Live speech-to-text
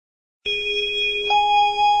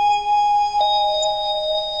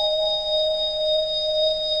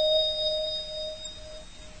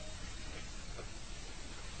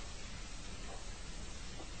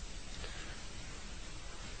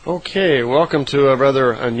Okay, welcome to a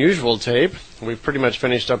rather unusual tape. We've pretty much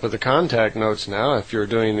finished up with the contact notes now, if you're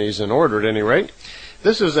doing these in order at any rate.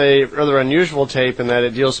 This is a rather unusual tape in that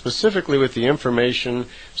it deals specifically with the information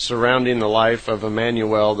surrounding the life of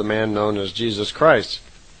Emmanuel, the man known as Jesus Christ.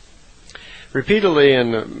 Repeatedly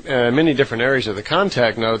in many different areas of the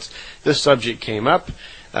contact notes, this subject came up,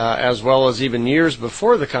 as well as even years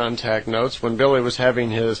before the contact notes when Billy was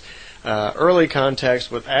having his early contacts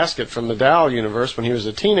with Ascot from the Dow universe when he was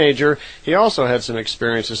a teenager. He also had some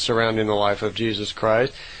experiences surrounding the life of Jesus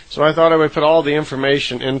Christ. So I thought I would put all the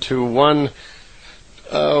information into one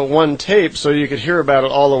tape so you could hear about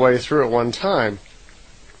it all the way through at one time.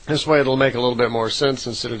 This way it'll make a little bit more sense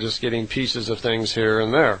instead of just getting pieces of things here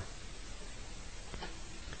and there.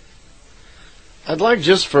 I'd like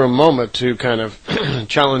just for a moment to kind of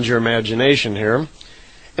challenge your imagination here.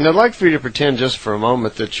 And I'd like for you to pretend just for a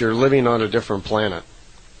moment that you're living on a different planet.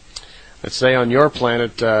 Let's say on your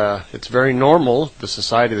planet, it's very normal, the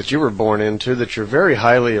society that you were born into, that you're very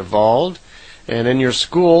highly evolved. And in your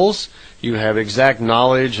schools, you have exact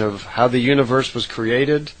knowledge of how the universe was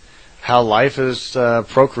created, how life is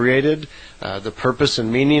procreated, the purpose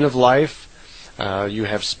and meaning of life. You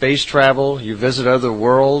have space travel, you visit other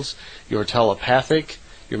worlds, you're telepathic.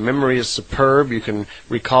 Your memory is superb. You can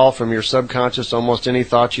recall from your subconscious almost any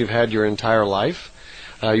thought you've had your entire life.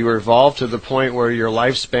 You were evolved to the point where your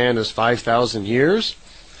lifespan is 5,000 years.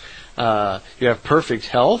 You have perfect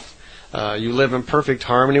health. You live in perfect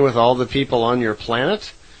harmony with all the people on your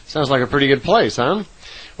planet. Sounds like a pretty good place, huh?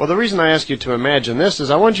 Well, the reason I ask you to imagine this is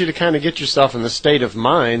I want you to kind of get yourself in the state of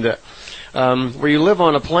mind that, where you live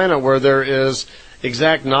on a planet where there is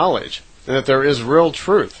exact knowledge and that there is real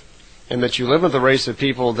truth. And that you live with a race of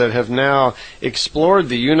people that have now explored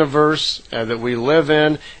the universe that we live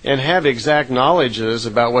in and have exact knowledges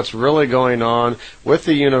about what's really going on with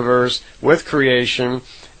the universe, with creation,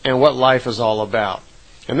 and what life is all about.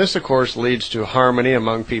 And this, of course, leads to harmony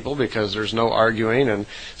among people because there's no arguing and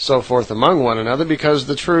so forth among one another because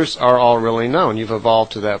the truths are all really known. You've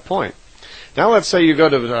evolved to that point. Now let's say you go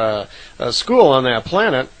to school on that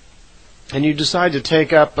planet and you decide to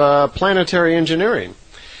take up planetary engineering.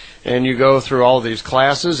 And you go through all these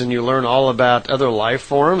classes and you learn all about other life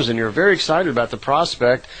forms and you're very excited about the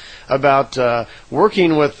prospect about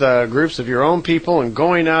working with groups of your own people and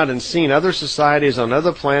going out and seeing other societies on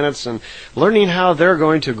other planets and learning how they're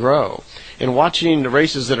going to grow and watching the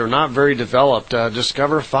races that are not very developed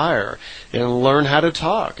discover fire and learn how to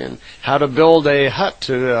talk and how to build a hut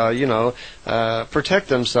to protect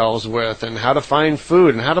themselves with and how to find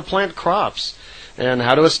food and how to plant crops and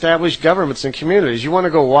how to establish governments and communities. You want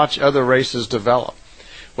to go watch other races develop.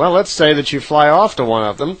 Well, let's say that you fly off to one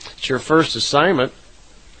of them. It's your first assignment,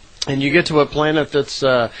 and you get to a planet that's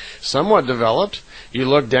somewhat developed. You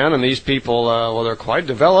look down, and these people, they're quite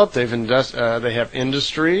developed. They have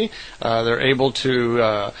industry. They're able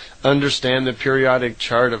to understand the periodic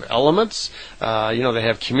chart of elements. They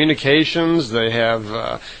have communications. They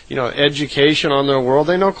have, education on their world.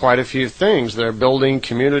 They know quite a few things. They're building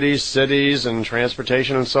communities, cities, and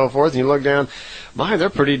transportation and so forth. And you look down, my, they're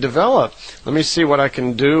pretty developed. Let me see what I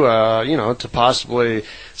can do, to possibly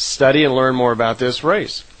study and learn more about this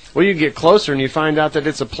race. Well, you get closer and you find out that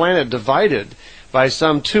it's a planet divided by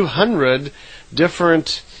some 200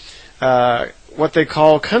 different, what they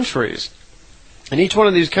call countries. And each one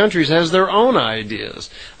of these countries has their own ideas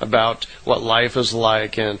about what life is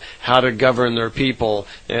like and how to govern their people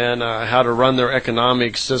and how to run their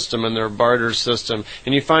economic system and their barter system.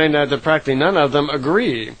 And you find out that practically none of them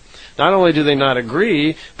agree. Not only do they not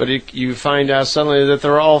agree, but you find out suddenly that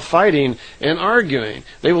they're all fighting and arguing.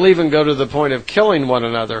 They will even go to the point of killing one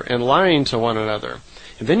another and lying to one another.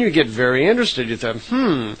 And then you get very interested. You think,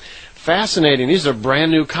 fascinating. These are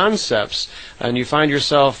brand new concepts. And you find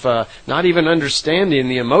yourself not even understanding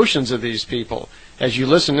the emotions of these people. As you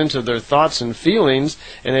listen into their thoughts and feelings,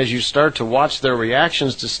 and as you start to watch their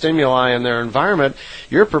reactions to stimuli in their environment,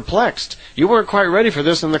 you're perplexed. You weren't quite ready for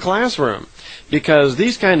this in the classroom. Because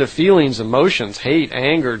these kind of feelings, emotions, hate,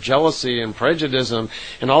 anger, jealousy, and prejudice, and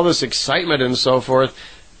all this excitement and so forth,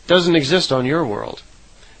 doesn't exist on your world.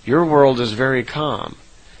 Your world is very calm.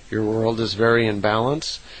 Your world is very in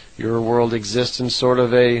balance. Your world exists in sort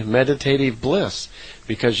of a meditative bliss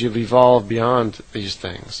because you've evolved beyond these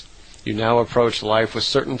things. You now approach life with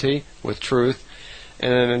certainty, with truth,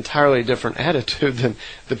 and an entirely different attitude than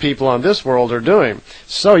the people on this world are doing.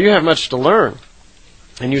 So you have much to learn.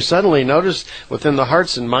 And you suddenly notice within the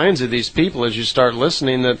hearts and minds of these people as you start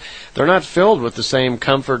listening that they're not filled with the same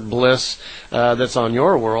comfort, bliss that's on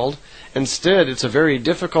your world. Instead, it's a very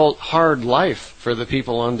difficult, hard life for the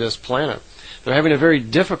people on this planet. They're having a very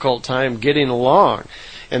difficult time getting along.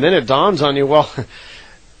 And then it dawns on you, well,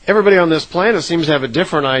 everybody on this planet seems to have a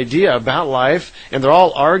different idea about life, and they're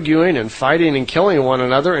all arguing and fighting and killing one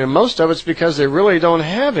another, and most of it's because they really don't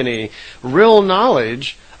have any real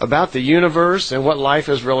knowledge about the universe and what life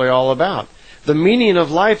is really all about. The meaning of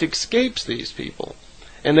life escapes these people,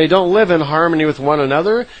 and they don't live in harmony with one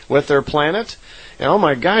another, with their planet. And oh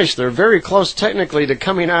my gosh, they're very close technically to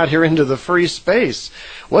coming out here into the free space.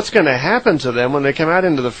 What's going to happen to them when they come out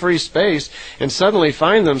into the free space and suddenly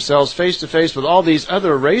find themselves face to face with all these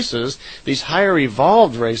other races, these higher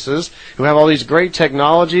evolved races, who have all these great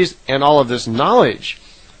technologies and all of this knowledge?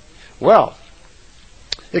 Well,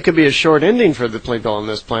 it could be a short ending for the people on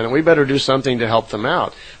this planet. We better do something to help them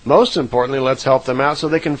out. Most importantly, let's help them out so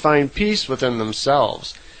they can find peace within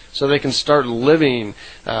themselves, so they can start living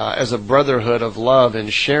as a brotherhood of love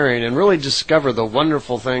and sharing, and really discover the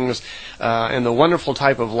wonderful things and the wonderful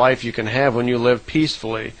type of life you can have when you live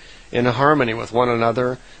peacefully in harmony with one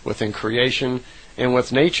another, within creation, and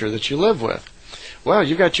with nature that you live with. Well,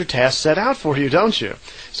 you've got your task set out for you, don't you?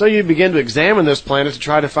 So you begin to examine this planet to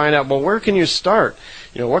try to find out, well, where can you start?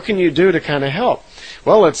 What can you do to kind of help?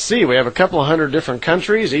 Well, let's see. We have a couple of hundred different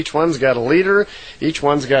countries. Each one's got a leader. Each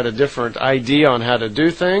one's got a different idea on how to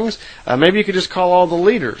do things. Maybe you could just call all the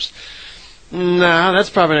leaders. Nah, that's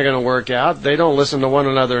probably not going to work out. They don't listen to one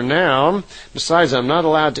another now. Besides, I'm not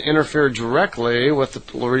allowed to interfere directly with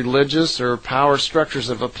the religious or power structures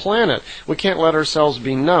of a planet. We can't let ourselves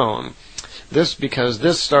be known. Because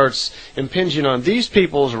this starts impinging on these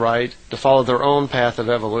people's right to follow their own path of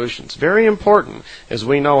evolution. It's very important, as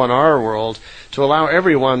we know in our world, to allow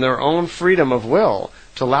everyone their own freedom of will,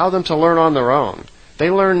 to allow them to learn on their own. They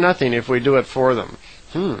learn nothing if we do it for them.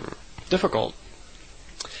 Difficult.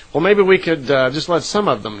 Well, maybe we could just let some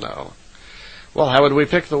of them know. Well, how would we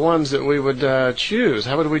pick the ones that we would choose?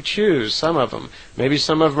 How would we choose some of them? Maybe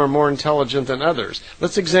some of them are more intelligent than others.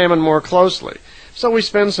 Let's examine more closely. So we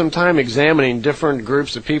spend some time examining different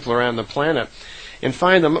groups of people around the planet and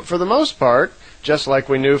find them, for the most part, just like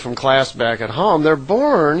we knew from class back at home, they're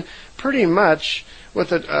born pretty much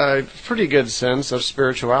with a pretty good sense of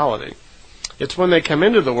spirituality. It's when they come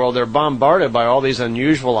into the world, they're bombarded by all these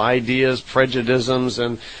unusual ideas, prejudices,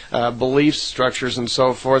 and belief structures and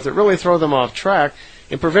so forth that really throw them off track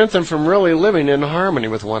and prevent them from really living in harmony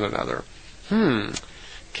with one another.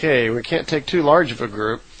 Okay, we can't take too large of a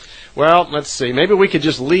group. Well, let's see. Maybe we could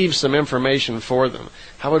just leave some information for them.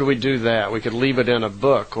 How would we do that? We could leave it in a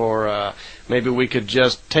book, or maybe we could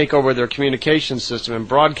just take over their communication system and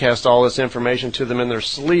broadcast all this information to them in their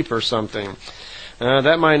sleep or something.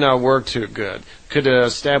 That might not work too good. Could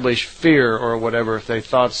establish fear or whatever if they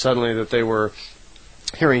thought suddenly that they were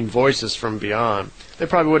hearing voices from beyond. They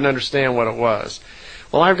probably wouldn't understand what it was.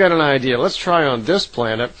 Well, I've got an idea. Let's try on this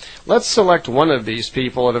planet. Let's select one of these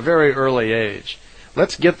people at a very early age.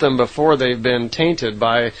 Let's get them before they've been tainted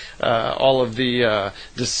by all of the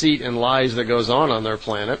deceit and lies that goes on their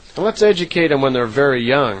planet. And let's educate them when they're very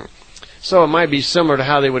young. So it might be similar to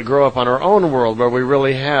how they would grow up on our own world, where we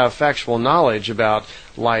really have factual knowledge about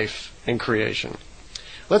life and creation.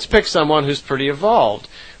 Let's pick someone who's pretty evolved.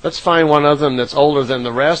 Let's find one of them that's older than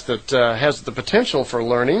the rest, that has the potential for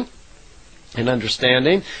learning and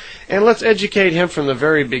understanding. And let's educate him from the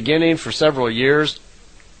very beginning for several years.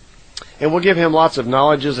 And we'll give him lots of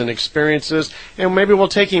knowledges and experiences, and maybe we'll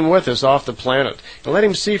take him with us off the planet and let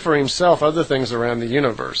him see for himself other things around the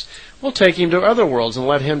universe. We'll take him to other worlds and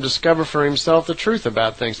let him discover for himself the truth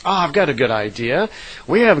about things. I've got a good idea.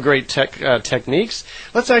 We have great techniques.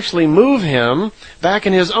 Let's actually move him back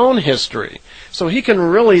in his own history so he can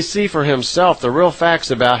really see for himself the real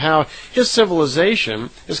facts about how his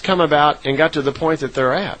civilization has come about and got to the point that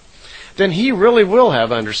they're at. Then he really will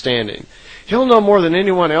have understanding. He'll know more than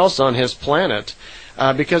anyone else on his planet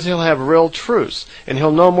because he'll have real truths. And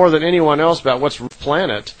he'll know more than anyone else about what's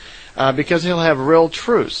planet because he'll have real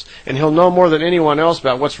truths. And he'll know more than anyone else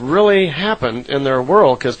about what's really happened in their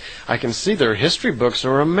world, because I can see their history books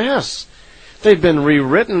are a mess. They've been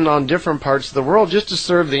rewritten on different parts of the world just to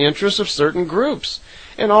serve the interests of certain groups,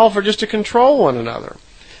 and all for just to control one another.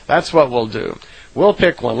 That's what we'll do. We'll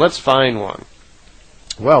pick one. Let's find one.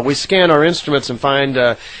 Well, we scan our instruments and find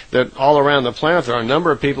that all around the planet there are a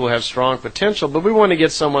number of people who have strong potential, but we want to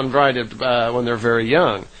get someone right when they're very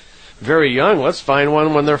young. Very young, let's find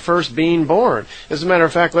one when they're first being born. As a matter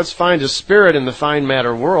of fact, let's find a spirit in the fine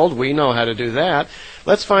matter world. We know how to do that.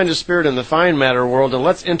 Let's find a spirit in the fine matter world, and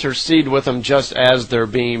let's intercede with them just as they're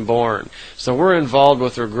being born. So we're involved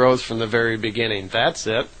with their growth from the very beginning. That's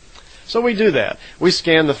it. So we do that. We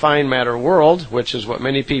scan the fine matter world, which is what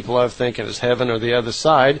many people have thinking is heaven or the other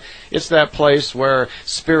side. It's that place where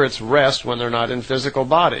spirits rest when they're not in physical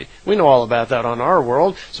body. We know all about that on our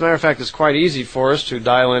world. As a matter of fact, it's quite easy for us to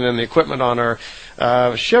dial in the equipment on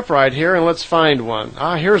our ship right here, and let's find one.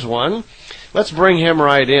 Here's one. Let's bring him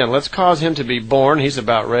right in. Let's cause him to be born. He's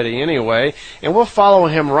about ready anyway. And we'll follow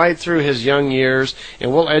him right through his young years,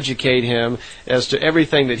 and we'll educate him as to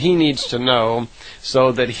everything that he needs to know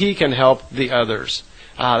so that he can help the others.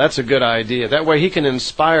 That's a good idea. That way he can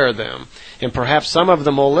inspire them. And perhaps some of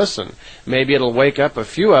them will listen. Maybe it'll wake up a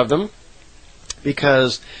few of them,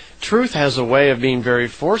 because truth has a way of being very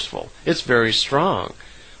forceful. It's very strong.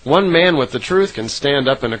 One man with the truth can stand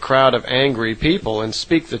up in a crowd of angry people and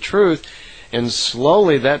speak the truth, and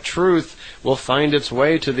slowly that truth will find its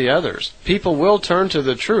way to the others. People will turn to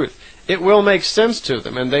the truth. It will make sense to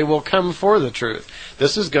them, and they will come for the truth.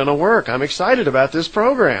 This is going to work. I'm excited about this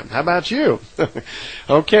program. How about you?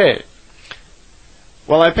 Okay.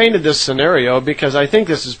 Well, I painted this scenario because I think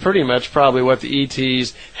this is pretty much probably what the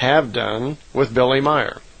ETs have done with Billy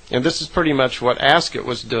Meier. And this is pretty much what Ascot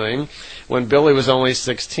was doing when Billy was only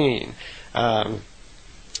 16.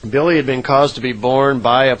 Billy had been caused to be born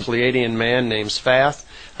by a Pleiadian man named Sfath.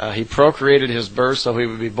 He procreated his birth so he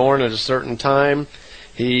would be born at a certain time.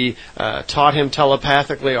 He taught him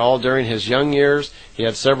telepathically all during his young years. He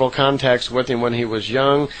had several contacts with him when he was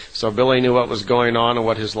young, so Billy knew what was going on and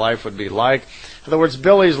what his life would be like. In other words,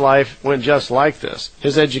 Billy's life went just like this.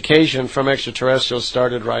 His education from extraterrestrials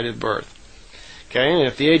started right at birth. Okay, and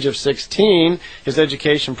at the age of 16, his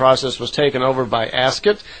education process was taken over by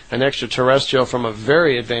Ascot, an extraterrestrial from a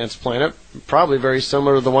very advanced planet, probably very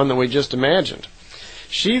similar to the one that we just imagined.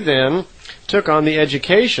 She then took on the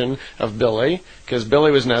education of Billy, because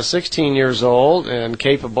Billy was now 16 years old and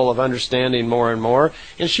capable of understanding more and more,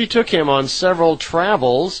 and she took him on several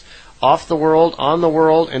travels off the world, on the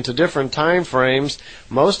world, into different time frames,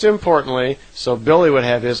 most importantly, so Billy would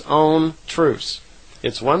have his own truths.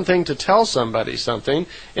 It's one thing to tell somebody something,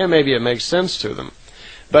 and maybe it makes sense to them.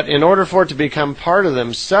 But in order for it to become part of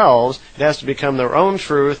themselves, it has to become their own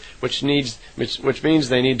truth, which means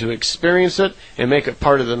they need to experience it and make it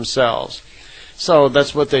part of themselves. So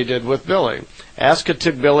that's what they did with Billy. Ascot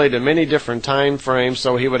took Billy to many different time frames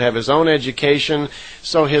so he would have his own education,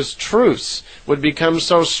 so his truths would become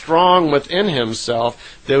so strong within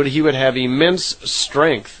himself that he would have immense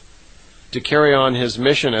strength to carry on his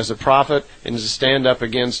mission as a prophet and to stand up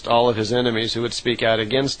against all of his enemies who would speak out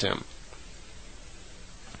against him.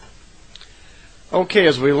 Okay,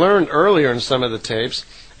 as we learned earlier in some of the tapes,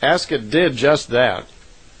 Ascot did just that.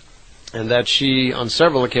 And that she, on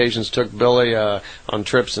several occasions, took Billy on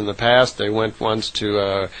trips in the past. They went once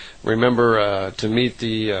to to meet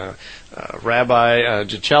the Rabbi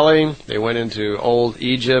Gicelli. They went into Old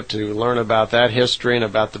Egypt to learn about that history and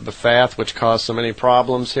about the Bephath, which caused so many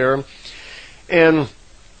problems here. And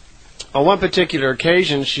on one particular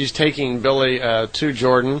occasion, she's taking Billy to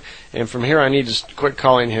Jordan, and from here I need to quit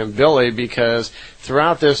calling him Billy, because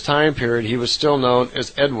throughout this time period he was still known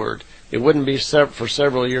as Edward. It wouldn't be for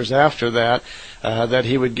several years after that that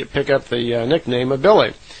he would pick up the nickname of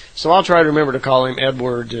Billy. So I'll try to remember to call him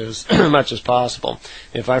Edward as much as possible.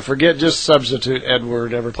 If I forget, just substitute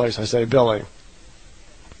Edward every place I say Billy.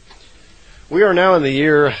 We are now in the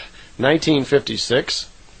year 1956.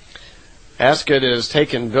 Ascot has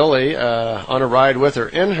taken Billy on a ride with her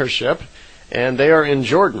in her ship, and they are in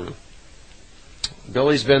Jordan.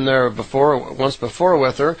 Billy's been there once before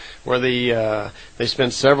with her, where they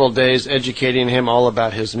spent several days educating him all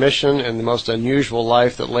about his mission and the most unusual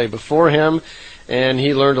life that lay before him. And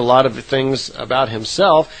he learned a lot of things about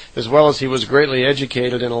himself, as well as he was greatly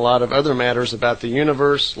educated in a lot of other matters about the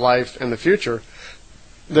universe, life, and the future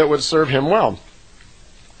that would serve him well.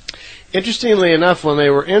 Interestingly enough, when they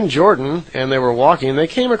were in Jordan and they were walking, they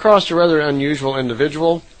came across a rather unusual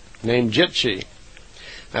individual named Jitchi.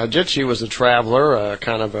 Now, Jitchi was a traveler,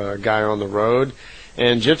 kind of a guy on the road,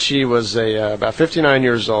 and Jitchi was about 59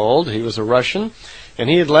 years old. He was a Russian, and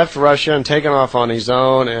he had left Russia and taken off on his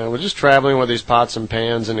own and was just traveling with his pots and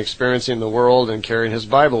pans and experiencing the world and carrying his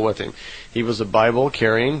Bible with him. He was a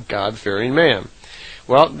Bible-carrying, God-fearing man.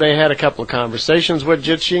 Well, they had a couple of conversations with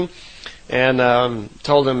Jitchi, and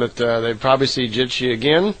told him that they'd probably see Jitchi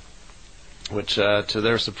again, which, to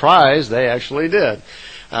their surprise, they actually did.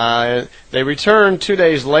 They returned 2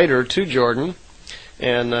 days later to Jordan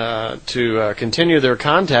and to continue their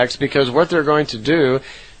contacts, because what they're going to do,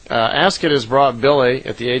 Ascot has brought Billy,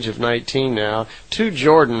 at the age of 19 now, to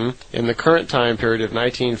Jordan in the current time period of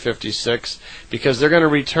 1956, because they're going to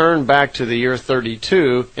return back to the year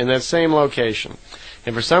 32 in that same location.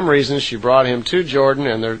 And for some reason, she brought him to Jordan,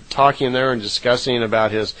 and they're talking there and discussing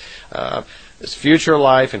about his future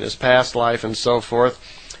life and his past life and so forth.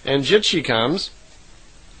 And Jitchi comes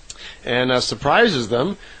and surprises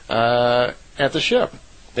them at the ship.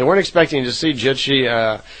 They weren't expecting to see Jitchi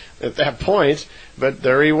at that point, but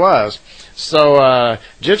there he was. So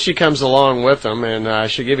Jitchi comes along with them, and I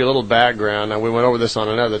should give you a little background. Now, we went over this on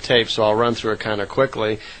another tape, so I'll run through it kind of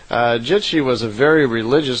quickly. Jitchi was a very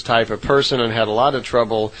religious type of person and had a lot of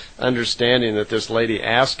trouble understanding that this lady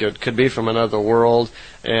Ascot could be from another world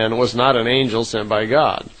and was not an angel sent by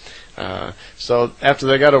God. So after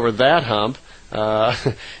they got over that hump,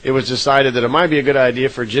 it was decided that it might be a good idea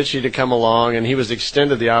for Jitchi to come along, and he was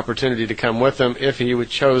extended the opportunity to come with them if he would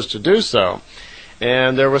chose to do so.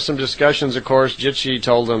 And there were some discussions, of course. Jitchi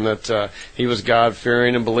told them that he was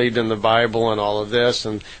God-fearing and believed in the Bible and all of this,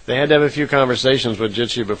 and they had to have a few conversations with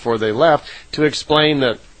Jitchi before they left to explain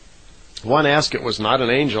that, one, Ascot was not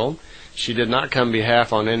an angel. She did not come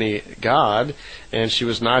behalf on any God, and she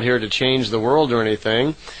was not here to change the world or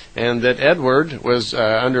anything, and that Edward was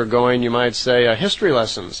undergoing, you might say, history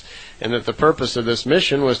lessons, and that the purpose of this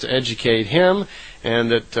mission was to educate him,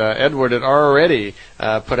 and that Edward had already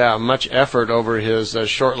put out much effort over his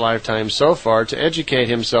short lifetime so far to educate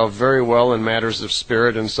himself very well in matters of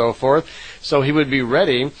spirit and so forth, so he would be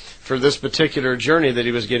ready for this particular journey that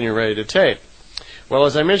he was getting ready to take. Well,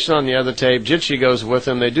 as I mentioned on the other tape, Jitchi goes with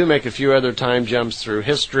him. They do make a few other time jumps through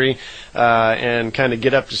history and kind of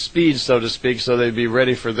get up to speed, so to speak, so they'd be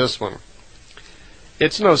ready for this one.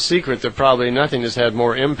 It's no secret that probably nothing has had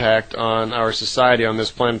more impact on our society on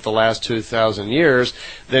this planet the last 2,000 years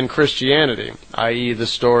than Christianity, i.e. the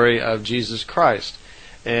story of Jesus Christ.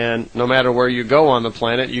 And no matter where you go on the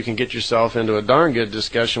planet, you can get yourself into a darn good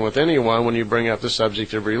discussion with anyone when you bring up the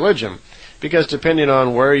subject of religion. Because depending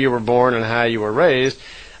on where you were born and how you were raised,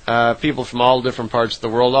 people from all different parts of the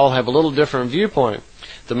world all have a little different viewpoint.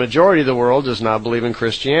 The majority of the world does not believe in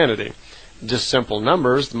Christianity. Just simple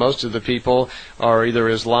numbers. Most of the people are either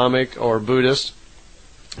Islamic or Buddhist.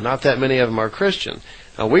 Not that many of them are Christian.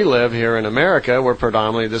 Now, we live here in America where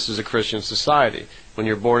predominantly this is a Christian society. When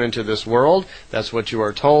you're born into this world, that's what you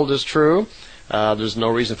are told is true. There's no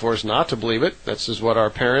reason for us not to believe it. That's just what our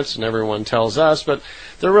parents and everyone tells us. But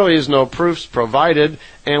there really is no proofs provided,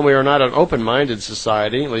 and we are not an open-minded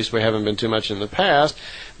society, at least we haven't been too much in the past,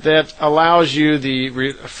 that allows you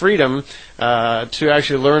the freedom to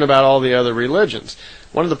actually learn about all the other religions.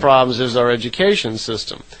 One of the problems is our education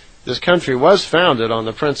system. This country was founded on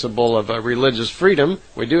the principle of religious freedom.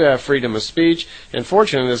 We do have freedom of speech, and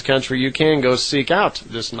fortunately in this country you can go seek out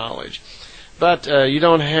this knowledge. But you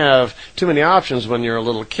don't have too many options when you're a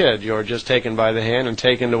little kid. You're just taken by the hand and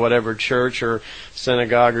taken to whatever church or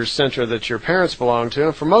synagogue or center that your parents belong to.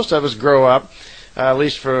 And for most of us grow up, at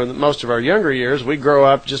least for most of our younger years, we grow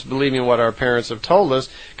up just believing what our parents have told us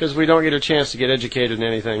because we don't get a chance to get educated in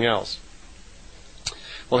anything else.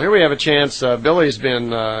 Well, here we have a chance. Billy's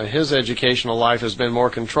been, his educational life has been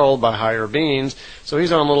more controlled by higher beings, so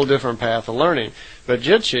he's on a little different path of learning. But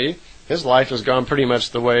Jitchi, his life has gone pretty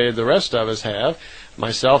much the way the rest of us have.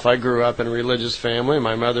 Myself, I grew up in a religious family.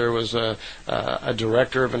 My mother was a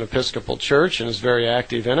director of an Episcopal church and is very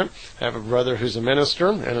active in it. I have a brother who's a minister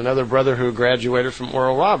and another brother who graduated from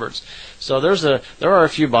Oral Roberts. So there are a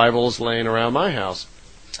few Bibles laying around my house.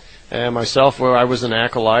 And myself, well, I was an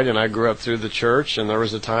acolyte and I grew up through the church, and there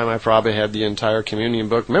was a time I probably had the entire communion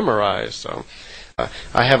book memorized. So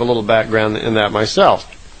I have a little background in that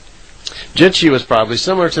myself. Jitchi was probably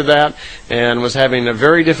similar to that and was having a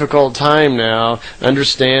very difficult time now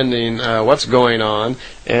understanding what's going on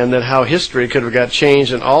and that how history could have got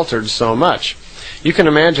changed and altered so much. You can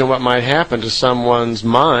imagine what might happen to someone's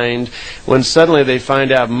mind when suddenly they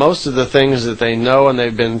find out most of the things that they know and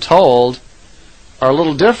they've been told are a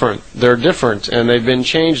little different. They're different and they've been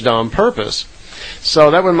changed on purpose.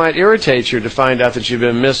 So that one might irritate you to find out that you've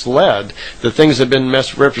been misled, that things have been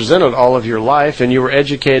misrepresented all of your life and you were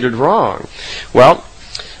educated wrong. Well,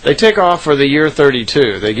 they take off for the year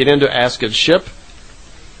 32. They get into Ascot's ship.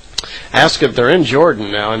 Ascot, they're in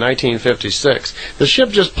Jordan now in 1956. The ship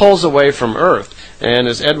just pulls away from Earth. And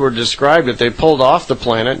as Edward described it, they pulled off the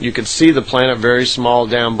planet. You could see the planet very small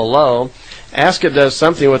down below. Ascot does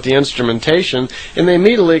something with the instrumentation, and they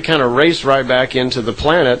immediately kind of race right back into the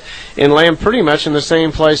planet and land pretty much in the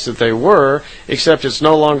same place that they were, except it's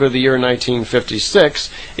no longer the year 1956,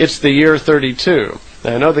 it's the year 32.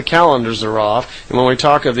 Now, I know the calendars are off, and when we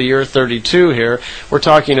talk of the year 32 here, we're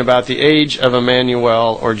talking about the age of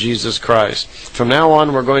Emmanuel, or Jesus Christ. From now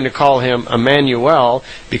on, we're going to call him Emmanuel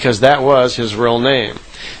because that was his real name.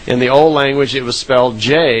 In the old language, it was spelled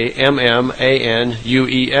Jmmanuel,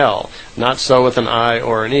 not so with an I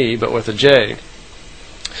or an E, but with a J.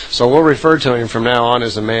 So we'll refer to him from now on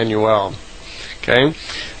as Emmanuel. Okay?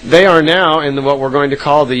 They are now in what we're going to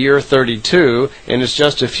call the year 32, and it's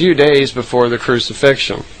just a few days before the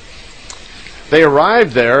crucifixion. They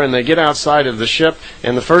arrive there, and they get outside of the ship,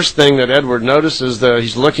 and the first thing that Edward notices,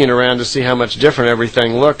 he's looking around to see how much different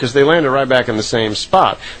everything looked, because they landed right back in the same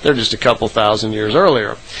spot. They're just a couple thousand years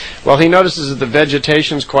earlier. Well, he notices that the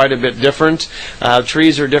vegetation's quite a bit different.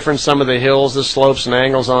 Trees are different. Some of the hills, the slopes and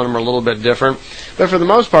angles on them are a little bit different. But for the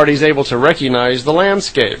most part, he's able to recognize the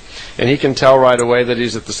landscape, and he can tell right away that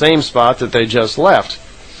he's at the same spot that they just left.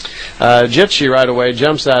 Jitchi right away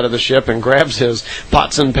jumps out of the ship and grabs his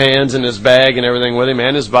pots and pans and his bag and everything with him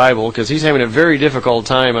and his Bible, because he's having a very difficult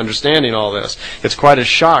time understanding all this. It's quite a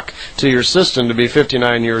shock to your system to be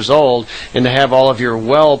 59 years old and to have all of your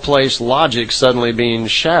well-placed logic suddenly being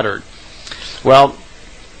shattered. Well,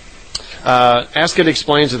 Ascot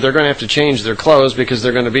explains that they're going to have to change their clothes because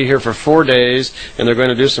they're going to be here for 4 days, and they're going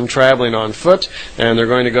to do some traveling on foot, and they're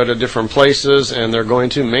going to go to different places, and they're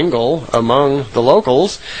going to mingle among the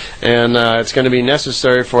locals, and it's going to be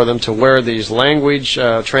necessary for them to wear these language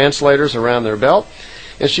translators around their belt.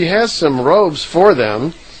 And she has some robes for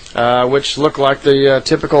them, which look like the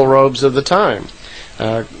typical robes of the time.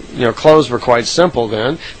 Clothes were quite simple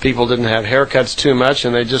then. People didn't have haircuts too much,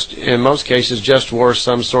 and they just, in most cases, just wore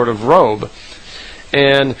some sort of robe.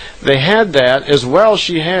 And they had that as well.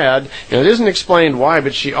 She had, and it isn't explained why,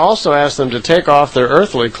 but she also asked them to take off their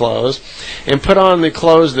earthly clothes and put on the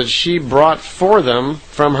clothes that she brought for them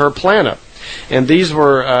from her planet. And these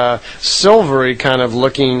were silvery kind of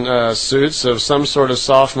looking suits of some sort of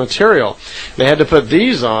soft material. They had to put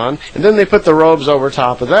these on, and then they put the robes over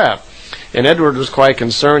top of that. And Edward was quite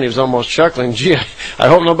concerned. He was almost chuckling. Gee, I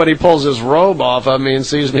hope nobody pulls his robe off of me and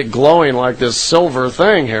sees me glowing like this silver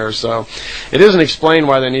thing here. So it isn't explained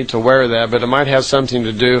why they need to wear that, but it might have something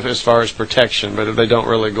to do as far as protection, but they don't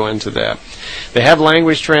really go into that. They have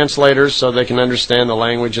language translators so they can understand the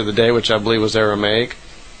language of the day, which I believe was Aramaic.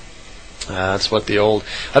 That's what the old...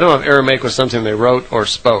 I don't know if Aramaic was something they wrote or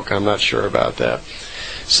spoke. I'm not sure about that.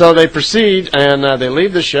 So they proceed, and they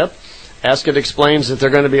leave the ship. Ascot explains that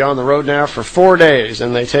they're going to be on the road now for 4 days,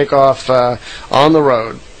 and they take off on the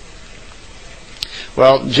road.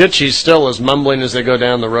 Well, Jitchi still is mumbling as they go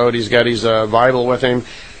down the road. He's got his Bible with him,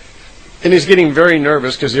 and he's getting very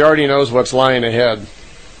nervous because he already knows what's lying ahead.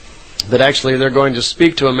 That actually they're going to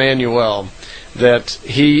speak to Emmanuel, that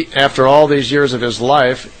he, after all these years of his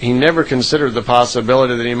life, he never considered the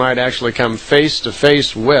possibility that he might actually come face to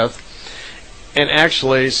face with and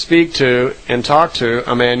actually speak to and talk to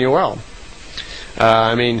Emmanuel.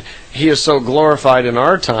 He is so glorified in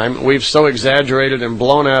our time. We've so exaggerated and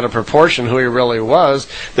blown out of proportion who he really was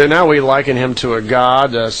that now we liken him to a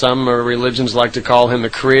god. Some religions like to call him the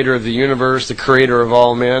creator of the universe, the creator of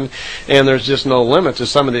all men, and there's just no limit to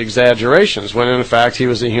some of the exaggerations, when in fact he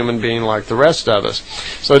was a human being like the rest of us.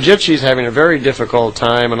 So Jitchi's having a very difficult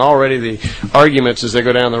time, and already the arguments as they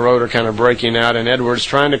go down the road are kind of breaking out, and Edward's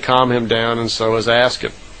trying to calm him down, and so is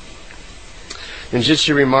Ascot. And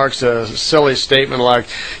Jitchi remarks a silly statement like,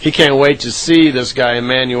 he can't wait to see this guy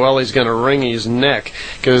Emmanuel. He's going to wring his neck,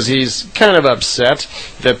 because he's kind of upset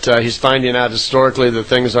that he's finding out historically that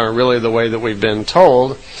things aren't really the way that we've been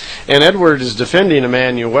told. And Edward is defending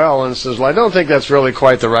Emmanuel and says, well, I don't think that's really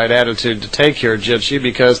quite the right attitude to take here, Jitchi,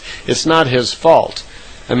 because it's not his fault.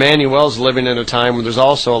 Emmanuel's living in a time where there's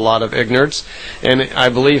also a lot of ignorance, and I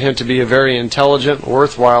believe him to be a very intelligent,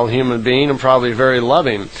 worthwhile human being, and probably very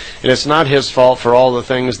loving. And it's not his fault for all the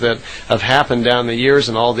things that have happened down the years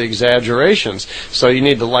and all the exaggerations. So you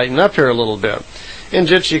need to lighten up here a little bit. And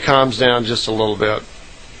Jitchi calms down just a little bit.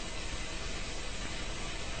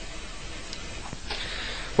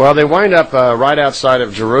 Well, they wind up right outside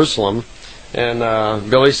of Jerusalem. And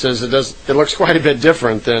Billy says it looks quite a bit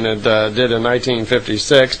different than it did in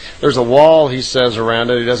 1956. There's a wall, he says, around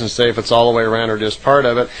it. He doesn't say if it's all the way around or just part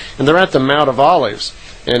of it. And they're at the Mount of Olives.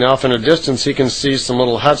 And off in a distance, he can see some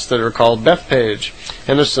little huts that are called Bethpage.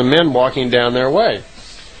 And there's some men walking down their way.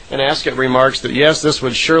 And Ascot remarks that, yes, this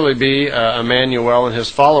would surely be Emmanuel and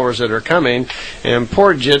his followers that are coming. And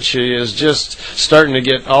poor Jitchi is just starting to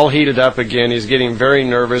get all heated up again. He's getting very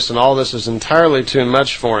nervous, and all this is entirely too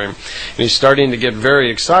much for him. And he's starting to get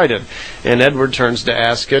very excited. And Edward turns to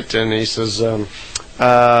Ascot, and he says,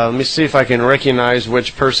 let me see if I can recognize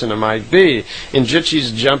which person it might be. And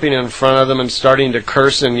Jitchi's jumping in front of them and starting to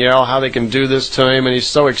curse and yell how they can do this to him, and he's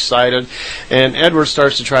so excited. And Edward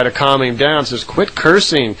starts to try to calm him down, says, quit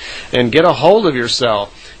cursing and get a hold of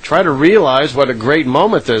yourself. Try to realize what a great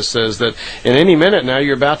moment this is, that in any minute now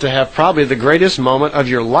you're about to have probably the greatest moment of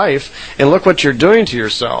your life, and look what you're doing to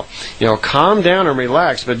yourself. Calm down and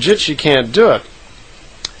relax, but Jitsi can't do it.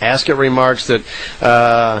 Asket remarks that,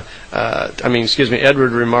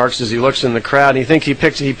 Edward remarks as he looks in the crowd, he thinks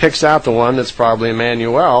he picks out the one that's probably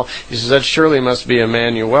Emmanuel. He says, that surely must be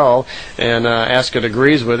Emmanuel, and Asket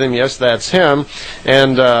agrees with him, yes, that's him,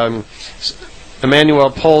 and Emmanuel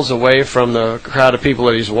pulls away from the crowd of people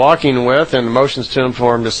that he's walking with and motions to him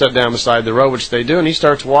for him to sit down beside the road, which they do, and he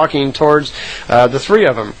starts walking towards the three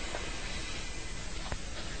of them.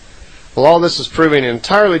 Well, all this is proving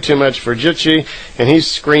entirely too much for Jitsi, and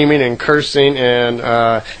he's screaming and cursing, and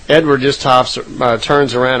Edward just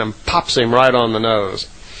turns around and pops him right on the nose.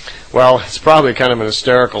 Well, it's probably kind of an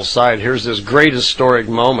hysterical sight. Here's this great historic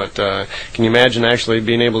moment. Can you imagine actually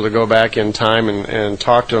being able to go back in time and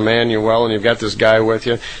talk to Emmanuel, and you've got this guy with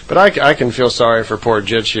you? But I can feel sorry for poor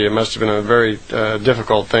Jitsi. It must have been a very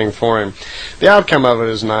difficult thing for him. The outcome of it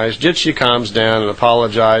is nice. Jitsi calms down and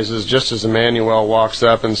apologizes just as Emmanuel walks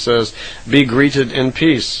up and says, "Be greeted in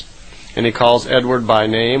peace." And he calls Edward by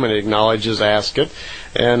name and acknowledges Asket.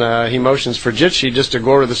 And he motions for Jitsi just to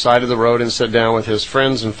go to the side of the road and sit down with his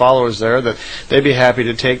friends and followers there, that they'd be happy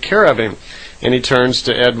to take care of him. And he turns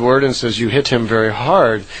to Edward and says, "You hit him very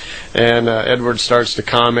hard." And Edward starts to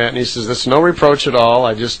comment, and he says, "That's no reproach at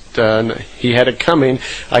all. He had it coming.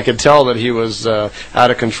 I could tell that he was out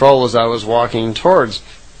of control as I was walking towards."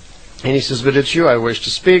 And he says, "But it's you I wish to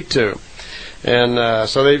speak to." And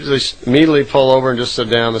so they immediately pull over and just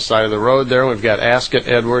sit down the side of the road there. We've got Asket,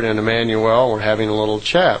 Edward, and Emmanuel. We're having a little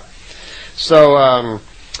chat. So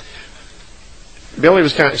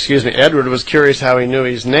Edward was curious how he knew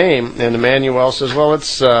his name, and Emmanuel says, "Well,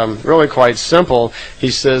 it's really quite simple."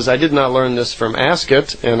 He says, "I did not learn this from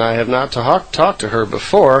Asket, and I have not talked to her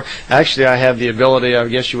before. Actually, I have the ability, I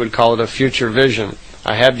guess you would call it a future vision.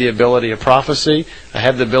 I have the ability of prophecy. I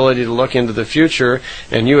have the ability to look into the future.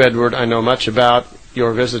 And you, Edward, I know much about.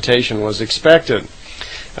 Your visitation was expected."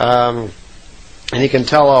 And he can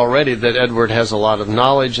tell already that Edward has a lot of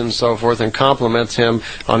knowledge and so forth, and compliments him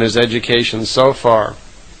on his education so far.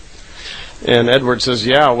 And Edward says,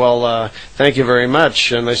 "Yeah, well, thank you very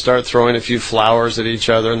much." And they start throwing a few flowers at each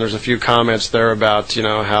other, and there's a few comments there about,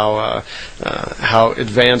 how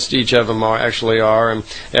advanced each of them actually are. And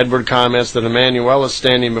Edward comments that Emmanuel is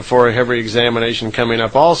standing before a heavy examination coming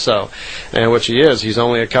up also, and which he is. He's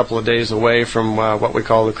only a couple of days away from what we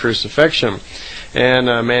call the crucifixion. And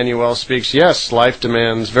Emmanuel speaks, "Yes, life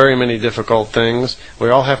demands very many difficult things. We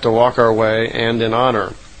all have to walk our way, and in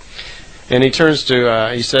honor." And he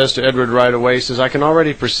says to Edward right away, he says, "I can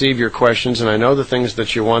already perceive your questions, and I know the things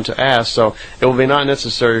that you want to ask, so it will be not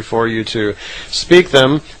necessary for you to speak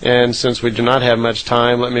them. And since we do not have much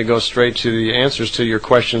time, let me go straight to the answers to your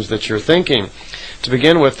questions that you're thinking. To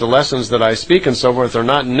begin with, the lessons that I speak and so forth are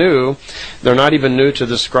not new. They're not even new to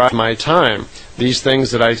the scribe of my time. These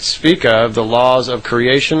things that I speak of, the laws of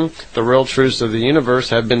creation, the real truths of the universe,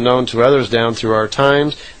 have been known to others down through our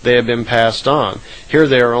times. They have been passed on. Here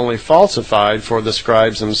they are only falsified for the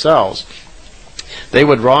scribes themselves. They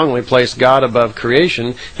would wrongly place God above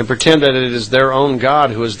creation and pretend that it is their own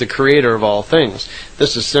God who is the creator of all things.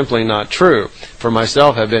 This is simply not true. For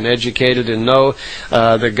myself, I have been educated and know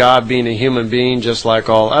that God being a human being just like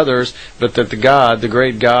all others, but that the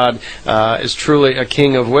great God, is truly a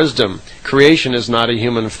king of wisdom. Creation is not a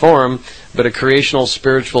human form, but a creational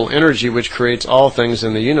spiritual energy which creates all things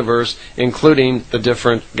in the universe, including the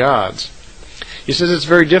different gods." He says it's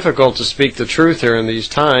very difficult to speak the truth here in these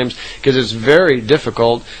times, because it's very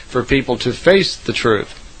difficult for people to face the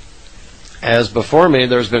truth. As before me,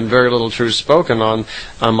 there's been very little truth spoken on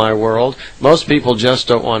my world. Most people just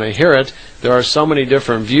don't want to hear it. There are so many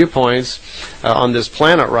different viewpoints on this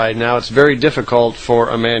planet right now, it's very difficult for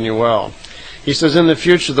Emmanuel. He says, "In the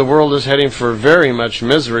future, the world is heading for very much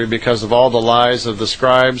misery because of all the lies of the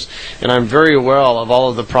scribes, and I'm very well of all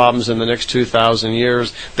of the problems in the next 2,000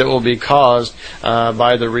 years that will be caused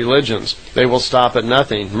by the religions. They will stop at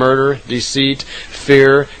nothing. Murder, deceit,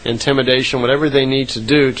 fear, intimidation, whatever they need to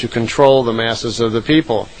do to control the masses of the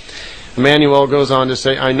people." Emmanuel goes on to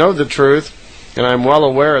say, "I know the truth, and I'm well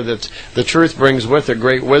aware that the truth brings with it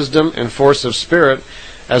great wisdom and force of spirit.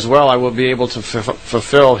 As well, I will be able to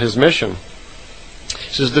fulfill his mission."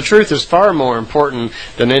 He says the truth is far more important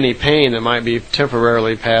than any pain that might be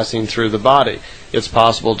temporarily passing through the body. It's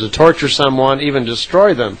possible to torture someone, even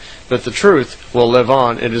destroy them, but the truth will live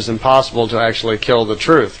on. It is impossible to actually kill the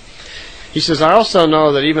truth. He says, I also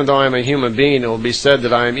know that even though I am a human being, it will be said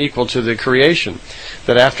that I am equal to the creation,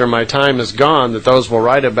 that after my time is gone, that those will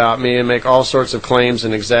write about me and make all sorts of claims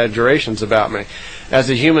and exaggerations about me. As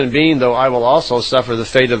a human being, though, I will also suffer the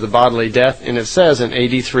fate of the bodily death, and it says in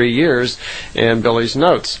 83 years in Billy's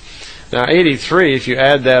notes. Now, 83, if you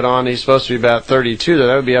add that on, he's supposed to be about 32,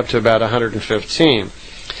 that would be up to about 115.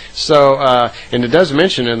 So, and it does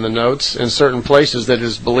mention in the notes in certain places that it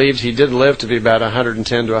is believed he did live to be about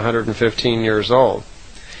 110 to 115 years old.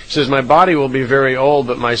 He says, my body will be very old,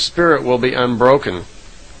 but my spirit will be unbroken.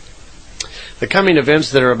 The coming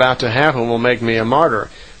events that are about to happen will make me a martyr.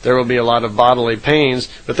 There will be a lot of bodily pains,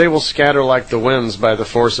 but they will scatter like the winds by the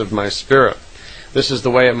force of my spirit. This is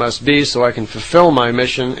the way it must be, so I can fulfill my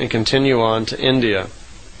mission and continue on to India.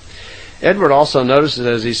 Edward also notices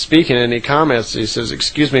as he's speaking, and he comments, he says,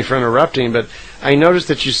 excuse me for interrupting, but I notice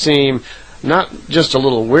that you seem not just a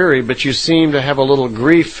little weary, but you seem to have a little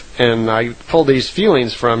grief, and I pull these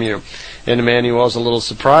feelings from you. And Jmmanuel's a little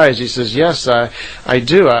surprised. He says, yes, I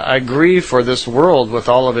do. I grieve for this world with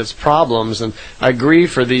all of its problems, and I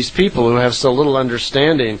grieve for these people who have so little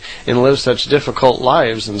understanding and live such difficult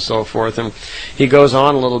lives and so forth. And he goes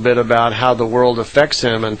on a little bit about how the world affects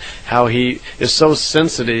him and how he is so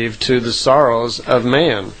sensitive to the sorrows of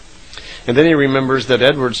man. And then he remembers that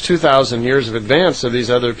Edward's 2,000 years of advance of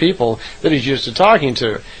these other people that he's used to talking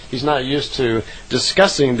to. He's not used to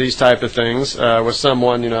discussing these type of things with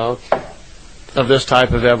someone, of this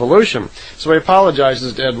type of evolution. So he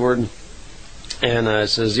apologizes to Edward and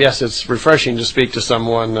says, yes, it's refreshing to speak to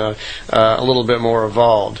someone a little bit more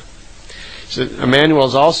evolved. So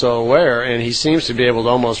Jmmanuel's also aware, and he seems to be able to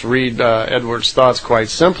almost read Edward's thoughts quite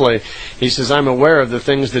simply. He says, I'm aware of the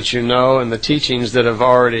things that you know and the teachings that have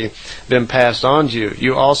already been passed on to you.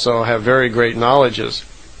 You also have very great knowledges.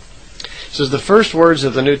 He says, the first words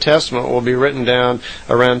of the New Testament will be written down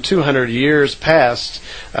around 200 years past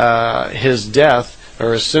his death,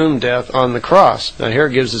 or assumed death, on the cross. Now here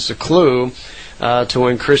it gives us a clue to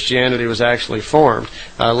when Christianity was actually formed.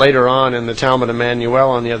 Later on in the Talmud Jmmanuel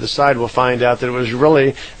on the other side, we'll find out that it was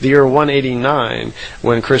really the year 189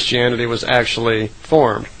 when Christianity was actually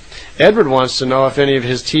formed. Edward wants to know if any of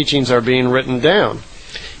his teachings are being written down.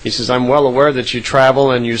 He says, I'm well aware that you travel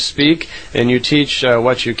and you speak and you teach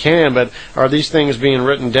what you can, but are these things being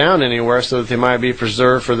written down anywhere so that they might be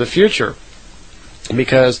preserved for the future?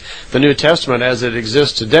 Because the New Testament as it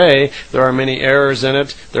exists today, there are many errors in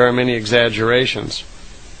it, there are many exaggerations.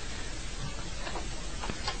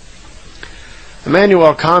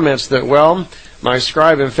 Jmmanuel comments that, well, my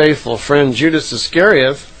scribe and faithful friend Judas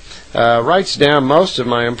Iscariot writes down most of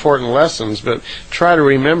my important lessons, but try to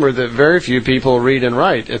remember that very few people read and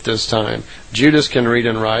write at this time. Judas can read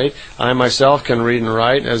and write. I myself can read and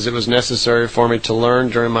write, as it was necessary for me to learn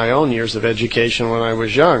during my own years of education when I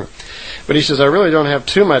was young. But he says, I really don't have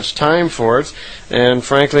too much time for it, and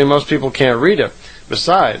frankly, most people can't read it.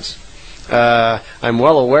 Besides, I'm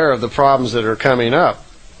well aware of the problems that are coming up.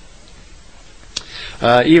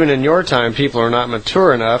 Even in your time, people are not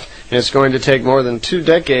mature enough, and it's going to take more than 2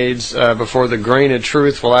 decades before the grain of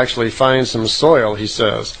truth will actually find some soil, he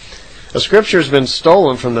says. A scripture has been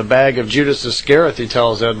stolen from the bag of Judas Iscariot, he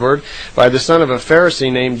tells Edward, by the son of a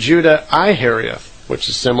Pharisee named Judah Iharieth, which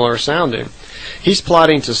is similar sounding. He's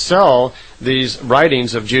plotting to sell these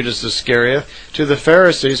writings of Judas Iscariot to the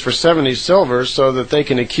Pharisees for 70 silvers so that they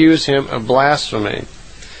can accuse him of blasphemy.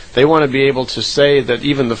 They want to be able to say that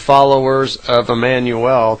even the followers of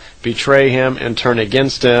Jmmanuel betray him and turn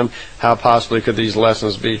against him. How possibly could these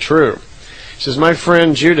lessons be true? He says, my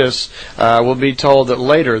friend Judas will be told that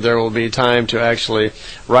later there will be time to actually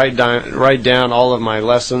write down all of my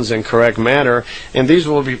lessons in correct manner, and these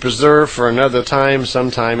will be preserved for another time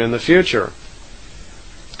sometime in the future.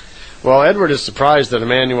 Well, Edward is surprised that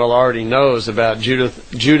Jmmanuel already knows about Judah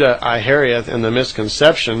Iharieth and the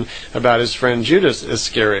misconception about his friend Judas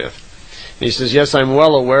Iscariot. And he says, yes, I'm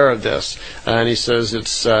well aware of this. And he says,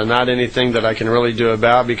 it's not anything that I can really do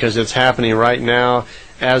about because it's happening right now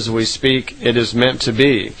as we speak. It is meant to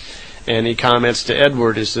be. And he comments to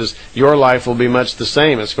Edward, he says, your life will be much the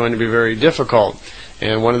same. It's going to be very difficult.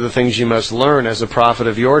 And one of the things you must learn as a prophet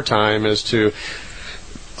of your time is to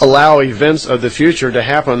allow events of the future to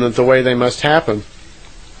happen the way they must happen.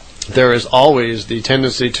 There is always the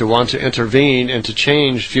tendency to want to intervene and to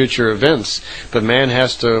change future events, but man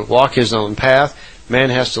has to walk his own path. Man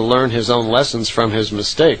has to learn his own lessons from his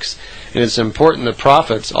mistakes. And it's important that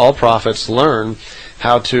prophets, all prophets, learn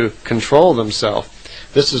how to control themselves.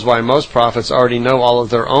 This is why most prophets already know all of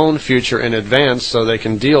their own future in advance so they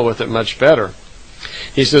can deal with it much better.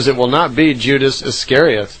 He says it will not be Judas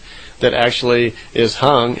Iscariot. that actually is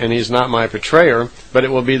hung, and he's not my betrayer, but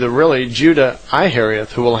it will be the really Judah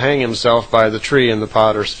Iharieth who will hang himself by the tree in the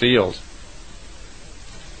potter's field.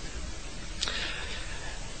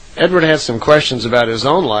 Edward had some questions about his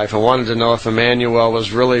own life and wanted to know if Emmanuel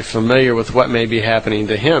was really familiar with what may be happening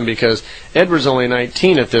to him, because Edward's only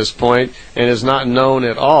 19 at this point and is not known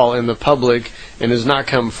at all in the public and has not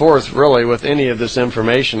come forth really with any of this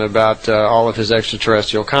information about all of his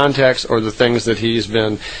extraterrestrial contacts or the things that he's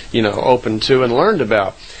been, open to and learned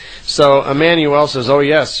about. So Emmanuel says, "Oh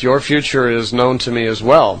yes, your future is known to me as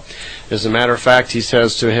well." As a matter of fact, he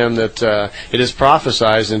says to him that it is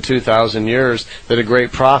prophesied in 2,000 years that a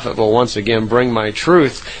great prophet will once again bring my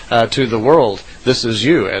truth to the world. This is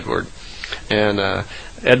you, Edward. And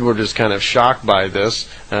Edward is kind of shocked by this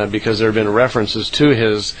because there have been references to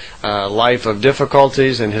his life of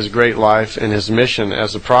difficulties and his great life and his mission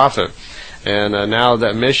as a prophet. And now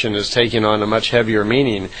that mission is taking on a much heavier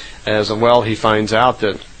meaning, as well he finds out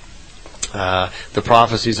that the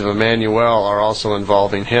prophecies of Emmanuel are also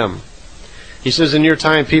involving him. He says, "In your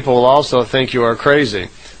time, people will also think you are crazy.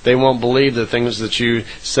 They won't believe the things that you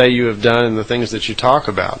say you have done and the things that you talk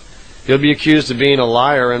about. You'll be accused of being a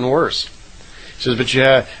liar and worse." He says,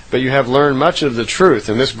 but you have learned much of the truth,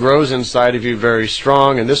 and this grows inside of you very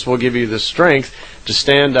strong, and this will give you the strength to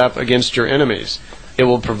stand up against your enemies. It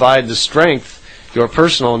will provide the strength, your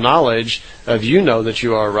personal knowledge of you know that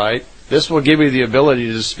you are right. This will give you the ability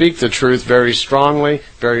to speak the truth very strongly,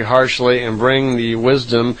 very harshly, and bring the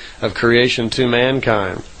wisdom of creation to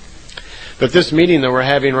mankind. But this meeting that we're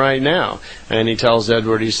having right now, and he tells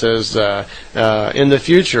Edward, he says, in the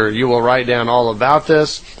future you will write down all about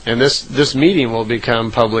this, and this meeting will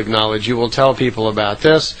become public knowledge. You will tell people about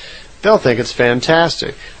this. They'll think it's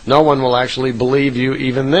fantastic. No one will actually believe you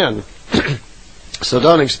even then. So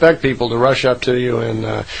don't expect people to rush up to you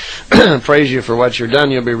and praise you for what you've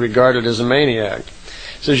done. You'll be regarded as a maniac. It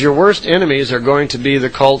says your worst enemies are going to be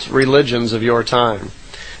the cult religions of your time.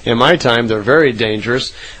 In my time, they're very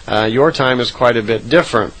dangerous. Your time is quite a bit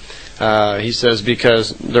different. He says because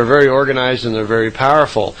they're very organized and they're very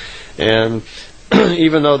powerful. And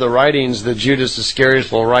even though the writings that Judas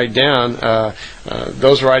Iscariot will write down,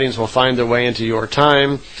 those writings will find their way into your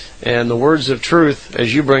time. And the words of truth,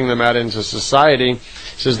 as you bring them out into society,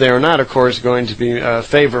 says they are not, of course, going to be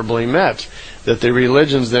favorably met. That the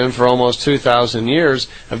religions then, for almost 2,000 years,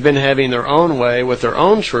 have been having their own way with their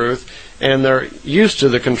own truth, and they're used to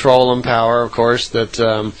the control and power, of course, that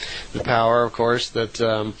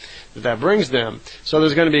that brings them. So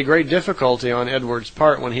there's going to be great difficulty on Edward's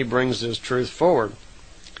part when he brings his truth forward.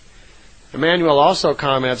 Emmanuel also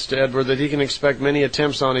comments to Edward that he can expect many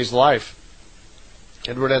attempts on his life.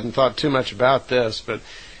 Edward hadn't thought too much about this, but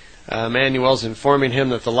Emmanuel's informing him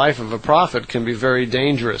that the life of a prophet can be very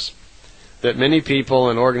dangerous, that many people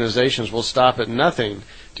and organizations will stop at nothing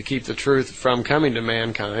to keep the truth from coming to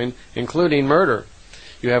mankind, including murder.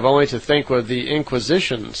 You have only to think with the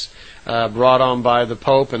Inquisitions brought on by the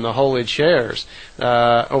Pope and the Holy Chairs.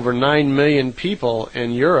 Over 9 million people in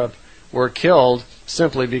Europe were killed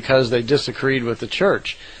simply because they disagreed with the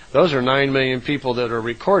church. Those are 9 million people that are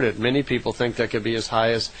recorded. Many people think that could be as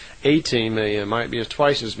high as 18 million. It might be as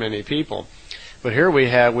twice as many people. But here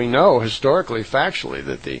we know historically, factually,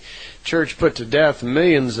 that the church put to death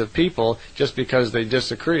millions of people just because they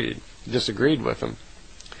disagreed with them.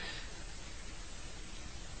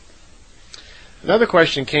 Another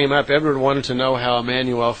question came up. Edward wanted to know how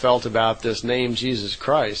Emmanuel felt about this name Jesus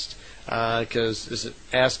Christ, because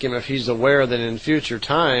ask him if he's aware that in future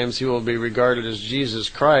times he will be regarded as Jesus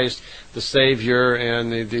Christ, the Savior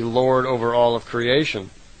and the Lord over all of creation.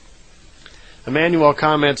 Emmanuel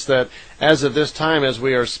comments that as of this time as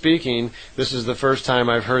we are speaking, this is the first time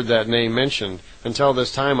I've heard that name mentioned. Until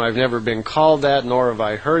this time I've never been called that, nor have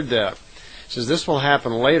I heard that. He says this will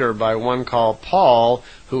happen later by one called Paul,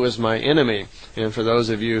 who is my enemy. And for those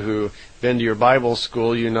of you who've been to your Bible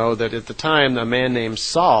school, you know that at the time a man named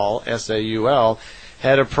Saul, S-A-U-L,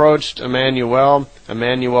 had approached Emmanuel.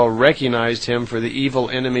 Emmanuel recognized him for the evil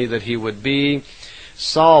enemy that he would be.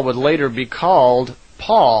 Saul would later be called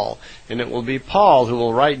Paul, and it will be Paul who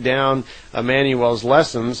will write down Emmanuel's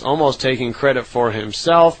lessons, almost taking credit for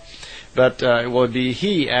himself, but it will be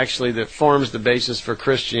he actually that forms the basis for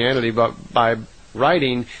Christianity, but by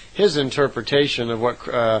writing his interpretation of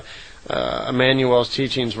what Emmanuel's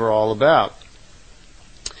teachings were all about.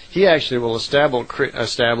 He actually will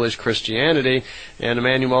establish Christianity, and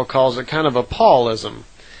Emmanuel calls it kind of a Paulism.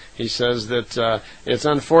 He says that it's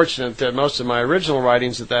unfortunate that most of my original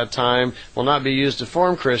writings at that time will not be used to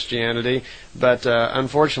form Christianity, but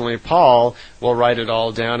unfortunately Paul will write it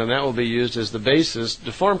all down, and that will be used as the basis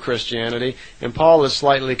to form Christianity. And Paul is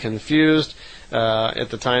slightly confused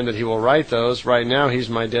at the time that he will write those. Right now he's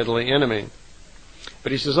my deadly enemy.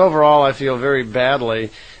 But he says, overall, I feel very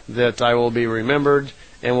badly that I will be remembered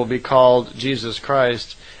and will be called Jesus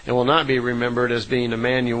Christ and will not be remembered as being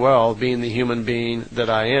Emmanuel, being the human being that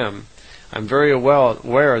I am. I'm very well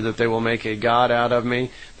aware that they will make a God out of me,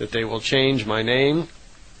 that they will change my name.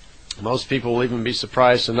 Most people will even be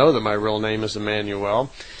surprised to know that my real name is Emmanuel.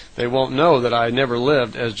 They won't know that I never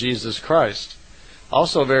lived as Jesus Christ.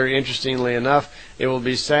 Also, very interestingly enough, it will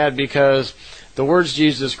be sad because the words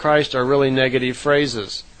Jesus Christ are really negative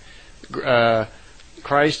phrases.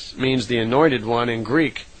 Christ means the anointed one in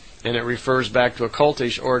Greek, and it refers back to a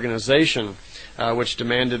cultish organization which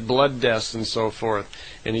demanded blood deaths and so forth.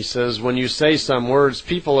 And he says, when you say some words,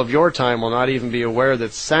 people of your time will not even be aware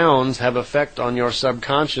that sounds have effect on your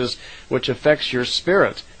subconscious, which affects your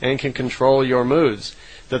spirit and can control your moods.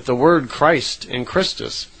 That the word Christ and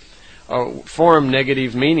Christus form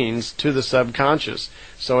negative meanings to the subconscious.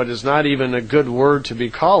 So it is not even a good word to be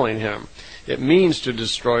calling him. It means to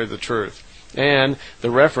destroy the truth. And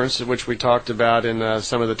the reference, which we talked about in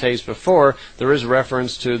some of the tapes before, there is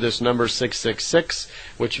reference to this number 666,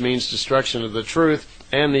 which means destruction of the truth,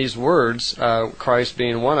 and these words, Christ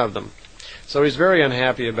being one of them. So he's very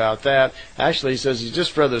unhappy about that. Actually, he says he's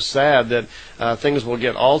just rather sad that things will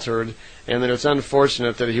get altered, and that it's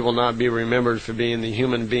unfortunate that he will not be remembered for being the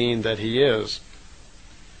human being that he is.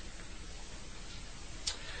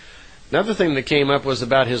 Another thing that came up was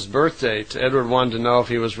about his birth date. Edward wanted to know if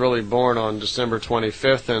he was really born on December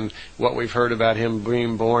 25th, and what we've heard about him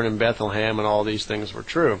being born in Bethlehem and all these things were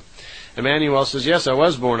true. Emmanuel says, yes, I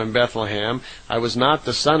was born in Bethlehem. I was not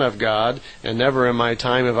the son of God, and never in my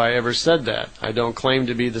time have I ever said that. I don't claim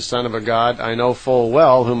to be the son of a God. I know full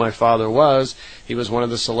well who my father was. He was one of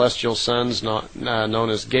the celestial sons known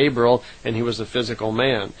as Gabriel, and he was a physical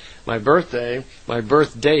man. My birth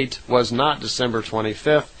date was not December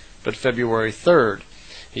 25th, but February 3rd.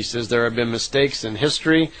 He says there have been mistakes in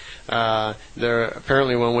history.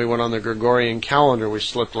 Apparently when we went on the Gregorian calendar, we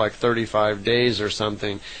slipped like 35 days or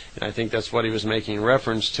something, and I think that's what he was making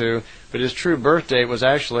reference to. But his true birth date was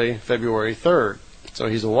actually February 3rd. So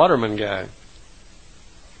he's a Waterman guy.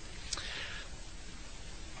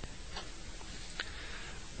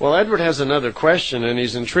 Well, Edward has another question, and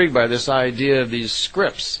he's intrigued by this idea of these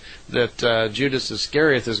scripts that Judas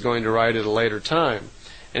Iscariot is going to write at a later time.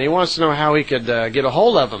 And he wants to know how he could get a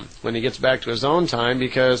hold of them when he gets back to his own time,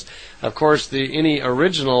 because, of course, any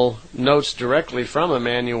original notes directly from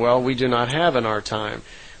Emmanuel we do not have in our time.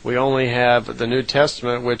 We only have the New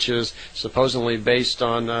Testament, which is supposedly based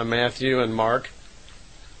on Matthew and Mark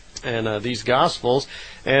and these Gospels,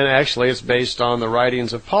 and actually it's based on the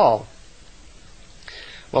writings of Paul.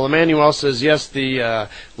 Well, Emmanuel says, yes,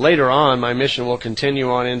 later on my mission will continue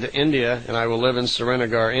on into India, and I will live in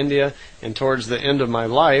Srinagar, India, and towards the end of my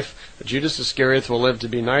life, Judas Iscariot will live to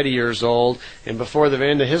be 90 years old, and before the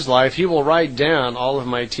end of his life, he will write down all of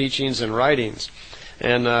my teachings and writings.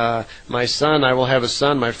 And my son, I will have a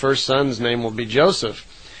son, my first son's name will be Joseph,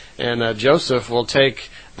 and Joseph will take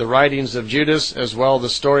the writings of Judas as well the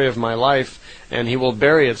story of my life, and he will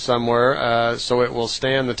bury it somewhere so it will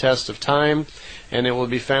stand the test of time, and it will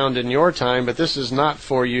be found in your time, but this is not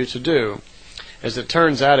for you to do. As it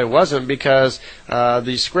turns out, it wasn't, because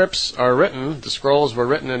the scripts are written, the scrolls were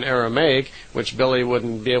written in Aramaic, which Billy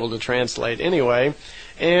wouldn't be able to translate anyway,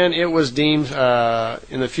 and it was deemed,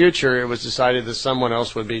 in the future, it was decided that someone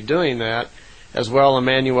else would be doing that. As well,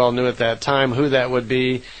 Emmanuel knew at that time who that would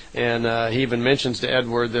be, and he even mentions to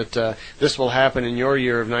Edward that this will happen in your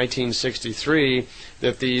year of 1963,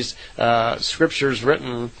 that these scriptures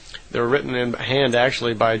they're written in hand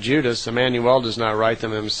actually by Judas. Emmanuel does not write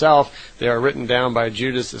them himself. They are written down by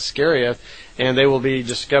Judas Iscariot, and they will be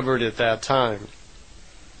discovered at that time.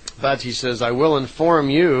 But he says, I will inform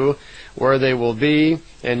you where they will be,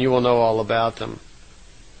 and you will know all about them.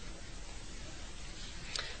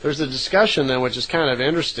 There's a discussion then which is kind of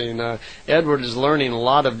interesting. Edward is learning a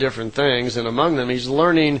lot of different things, and among them he's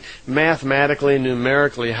learning mathematically and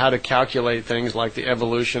numerically how to calculate things like the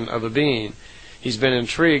evolution of a being. He's been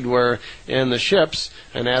intrigued where in the ships,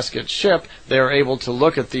 an Ascot ship, they are able to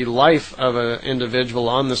look at the life of an individual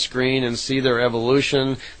on the screen and see their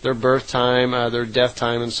evolution, their birth time, their death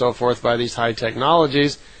time, and so forth by these high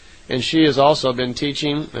technologies. And she has also been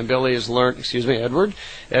teaching, and Edward has learned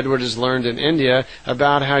in India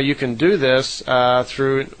about how you can do this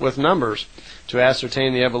with numbers to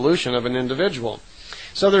ascertain the evolution of an individual.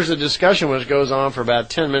 So there's a discussion which goes on for about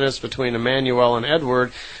 10 minutes between Jmmanuel and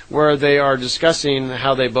Edward, where they are discussing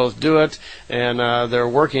how they both do it, and they're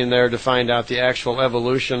working there to find out the actual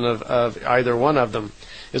evolution of either one of them.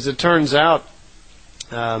 As it turns out,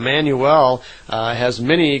 Jmmanuel has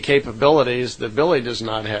many capabilities that Billy does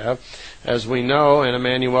not have. As we know, and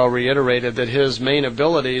Jmmanuel reiterated that his main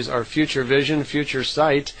abilities are future vision, future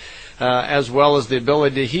sight, as well as the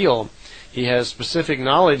ability to heal. He has specific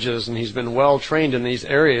knowledges, and he's been well trained in these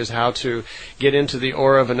areas, how to get into the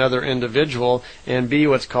aura of another individual and be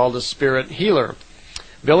what's called a spirit healer.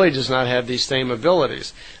 Billy does not have these same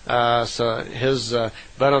abilities. But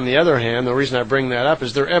on the other hand, the reason I bring that up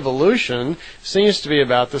is their evolution seems to be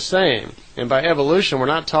about the same. And by evolution, we're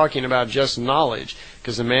not talking about just knowledge,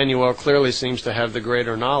 because Jmmanuel clearly seems to have the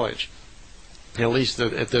greater knowledge, at least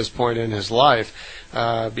at this point in his life,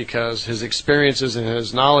 because his experiences and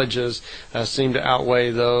his knowledges seem to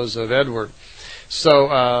outweigh those of Edward.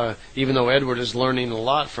 So even though Edward is learning a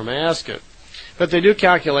lot from Ascot, but they do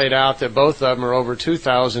calculate out that both of them are over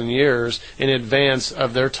 2,000 years in advance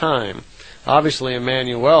of their time. Obviously,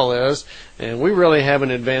 Jmmanuel is, and we really haven't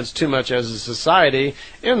advanced too much as a society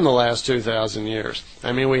in the last 2,000 years.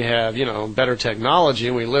 I mean, we have, better technology,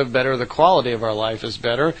 we live better, the quality of our life is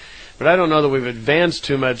better, but I don't know that we've advanced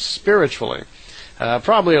too much spiritually.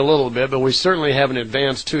 Probably a little bit, but we certainly haven't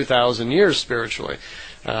advanced 2,000 years spiritually.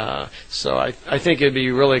 So I think it'd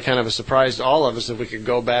be really kind of a surprise to all of us if we could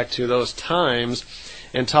go back to those times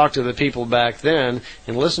and talk to the people back then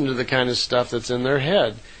and listen to the kind of stuff that's in their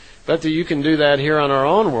head. But you can do that here on our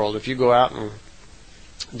own world. If you go out and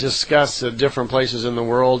discuss at different places in the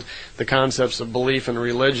world the concepts of belief and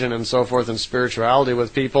religion and so forth and spirituality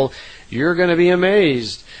with people, you're going to be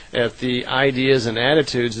amazed at the ideas and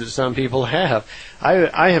attitudes that some people have.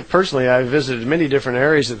 I've visited many different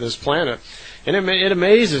areas of this planet, and it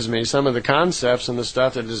amazes me, some of the concepts and the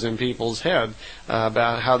stuff that is in people's head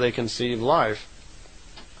about how they conceive life.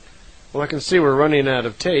 Well, I can see we're running out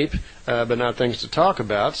of tape, but not things to talk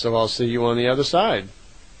about, so I'll see you on the other side.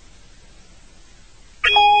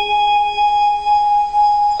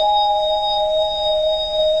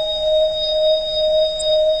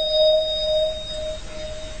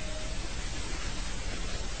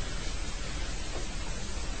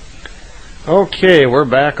 Okay, we're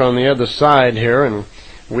back on the other side here, and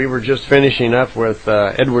we were just finishing up with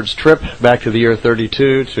Edward's trip back to the year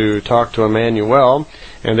 32 to talk to Jmmanuel,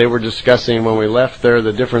 and they were discussing when we left there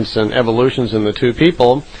the difference in evolutions in the two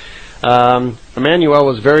people. Jmmanuel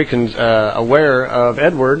was very aware of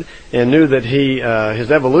Edward and knew that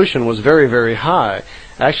his evolution was very, very high.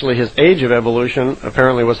 Actually, his age of evolution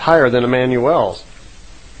apparently was higher than Jmmanuel's.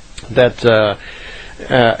 That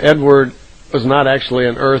Edward was not actually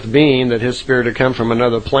an earth being, that his spirit had come from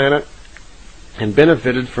another planet and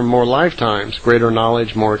benefited from more lifetimes, greater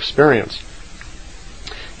knowledge, more experience.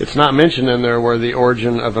 It's not mentioned in there where the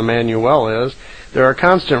origin of Jmmanuel is. There are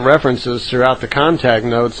constant references throughout the contact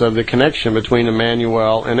notes of the connection between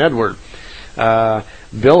Jmmanuel and Edward.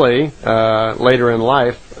 Billy, later in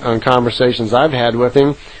life, on conversations I've had with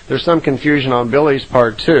him, there's some confusion on Billy's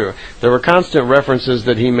part too. There were constant references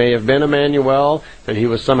that he may have been Jmmanuel, that he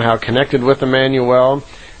was somehow connected with Jmmanuel.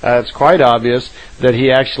 It's quite obvious that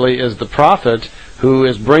he actually is the prophet who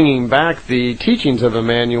is bringing back the teachings of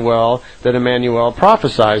Jmmanuel that Jmmanuel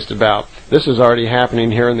prophesied about. This is already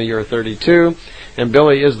happening here in the year 32, and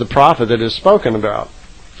Billy is the prophet that is spoken about.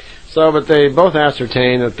 So, but they both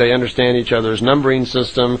ascertain that they understand each other's numbering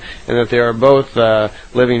system and that they are both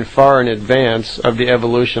living far in advance of the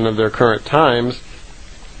evolution of their current times,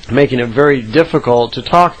 making it very difficult to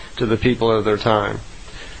talk to the people of their time.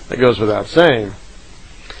 That goes without saying.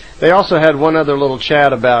 They also had one other little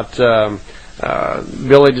chat about Edward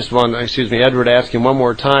asking one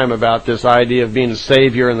more time about this idea of being a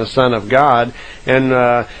Savior and the Son of God. And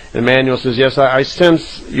Jmmanuel says, yes, I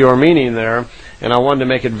sense your meaning there. And I wanted to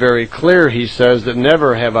make it very clear, he says, that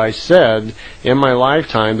never have I said in my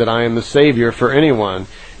lifetime that I am the Savior for anyone.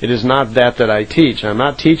 It is not that I teach. I'm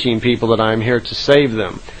not teaching people that I am here to save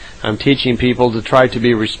them. I'm teaching people to try to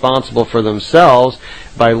be responsible for themselves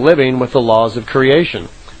by living with the laws of creation,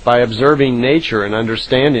 by observing nature and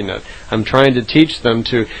understanding it. I'm trying to teach them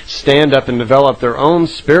to stand up and develop their own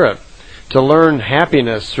spirit, to learn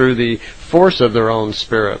happiness through the force of their own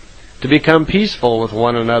spirit, to become peaceful with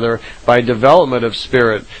one another by development of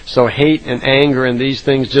spirit, so hate and anger and these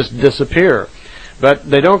things just disappear. But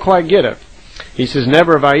they don't quite get it. He says,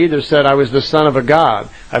 never have I either said I was the son of a god.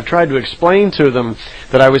 I've tried to explain to them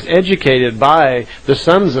that I was educated by the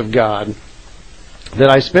sons of God, that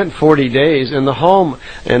I spent 40 days in the home,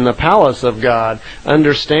 in the palace of God,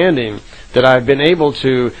 understanding that I've been able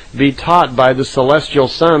to be taught by the celestial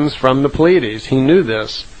sons from the Pleiades. He knew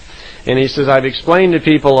this. And he says, I've explained to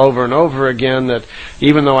people over and over again that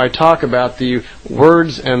even though I talk about the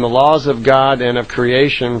words and the laws of God and of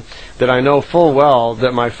creation, that I know full well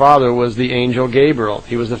that my father was the angel Gabriel.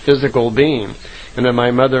 He was a physical being. And that my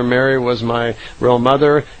mother Mary was my real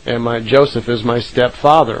mother, and my Joseph is my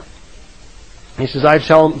stepfather. He says, I've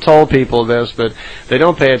told people this, but they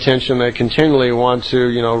don't pay attention. They continually want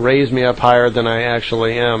to, raise me up higher than I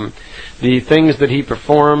actually am. The things that he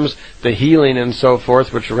performs, the healing and so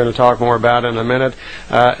forth, which we're going to talk more about in a minute,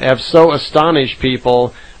 have so astonished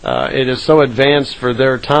people. It is so advanced for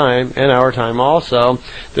their time, and our time also,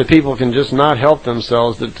 that people can just not help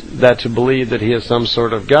themselves that to believe that he is some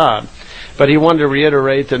sort of God. But he wanted to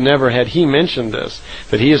reiterate that never had he mentioned this,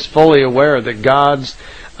 that he is fully aware that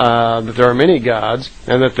that there are many gods,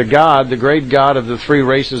 and that the great God of the three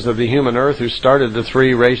races of the human earth, who started the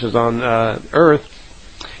three races on earth,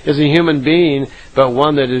 is a human being, but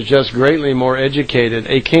one that is just greatly more educated,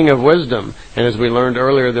 a king of wisdom. And as we learned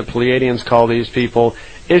earlier, the Pleiadians call these people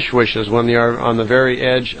Ishwishes, when they are on the very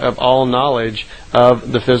edge of all knowledge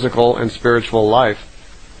of the physical and spiritual life.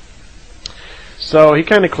 So he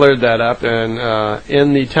kind of cleared that up, and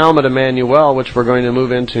in the Talmud Jmmanuels, which we're going to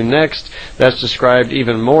move into next, that's described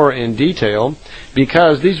even more in detail,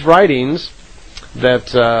 because these writings that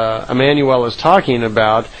Jmmanuels is talking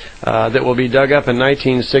about, that will be dug up in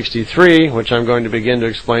 1963, which I'm going to begin to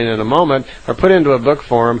explain in a moment, are put into a book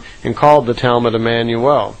form and called the Talmud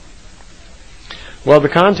Jmmanuels. Well, the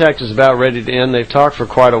contact is about ready to end. They've talked for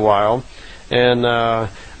quite a while, and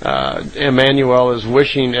Jmmanuels is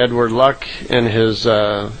wishing Edward luck in his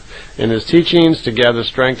teachings, to gather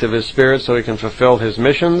strength of his spirit so he can fulfill his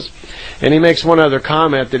missions. And he makes one other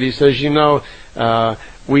comment, that he says,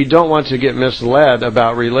 we don't want to get misled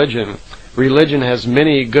about religion. Religion has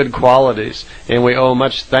many good qualities, and we owe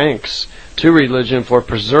much thanks to religion for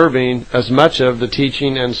preserving as much of the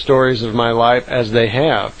teaching and stories of my life as they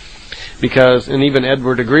have. Because, and even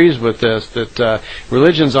Edward agrees with this, that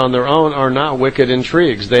religions on their own are not wicked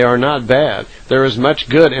intrigues. They are not bad. There is much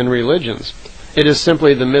good in religions. It is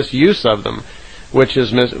simply the misuse of them, which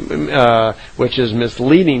is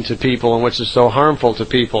misleading to people, and which is so harmful to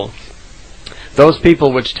people. Those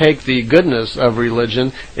people which take the goodness of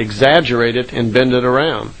religion, exaggerate it, and bend it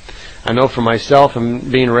around. I know for myself, and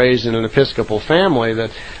being raised in an Episcopal family, that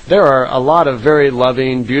there are a lot of very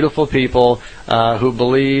loving, beautiful people who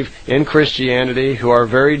believe in Christianity, who are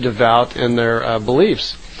very devout in their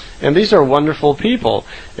beliefs. And these are wonderful people.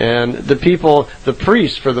 And the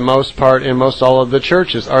priests, for the most part, in most all of the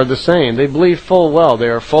churches, are the same. They believe full well. They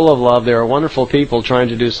are full of love. They are wonderful people trying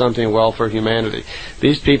to do something well for humanity.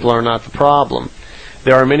 These people are not the problem.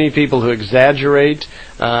 There are many people who exaggerate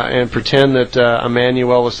and pretend that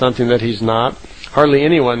Jmmanuels was something that he's not. Hardly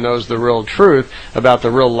anyone knows the real truth about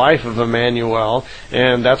the real life of Jmmanuels,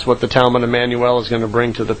 and that's what the Talmud Jmmanuels is going to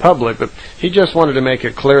bring to the public. But he just wanted to make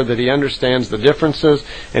it clear that he understands the differences,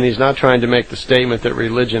 and he's not trying to make the statement that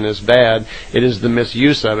religion is bad. It is the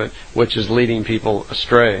misuse of it which is leading people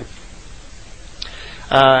astray.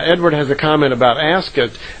 Edward has a comment about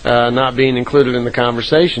Ascot not being included in the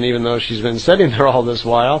conversation, even though she's been sitting there all this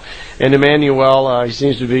while. And Jmmanuels, he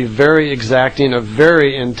seems to be very exacting, a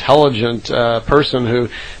very intelligent person who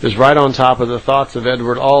is right on top of the thoughts of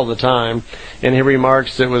Edward all the time. And he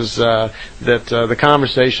remarks it was that the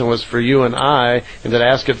conversation was for you and I, and that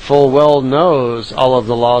Ascot full well knows all of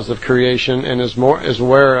the laws of creation and is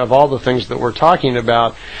aware of all the things that we're talking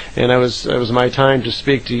about. And it was my time to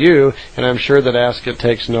speak to you, and I'm sure that Ascot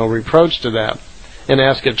takes no reproach to that. And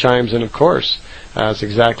Ascot chimes in, of course. That's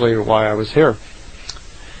exactly why I was here.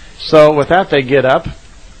 So with that, they get up,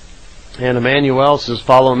 and Jmmanuels says,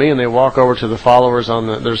 follow me, and they walk over to the followers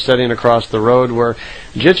they're sitting across the road, where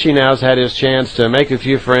Jitsi now's had his chance to make a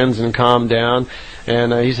few friends and calm down,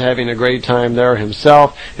 and he's having a great time there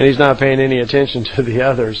himself, and he's not paying any attention to the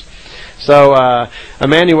others. So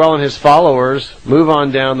Jmmanuels and his followers move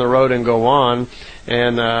on down the road and go on,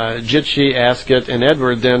 and Jitsi, Ascot, and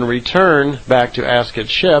Edward then return back to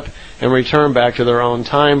Ascot's ship and return back to their own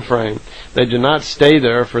time frame. They do not stay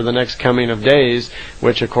there for the next coming of days,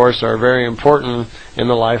 which of course are very important in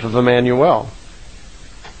the life of Jmmanuels.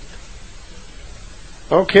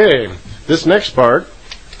 Okay, this next part,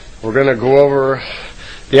 we're going to go over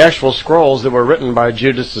the actual scrolls that were written by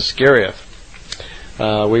Judas Iscariot.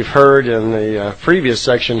 We've heard in the previous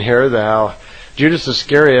section here how Judas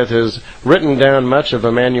Iscariot has written down much of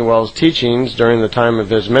Jmmanuels' teachings during the time of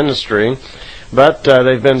his ministry, but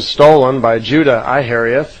they've been stolen by Judah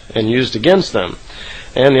Iscariot, and used against them.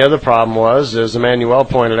 And the other problem was, as Emmanuel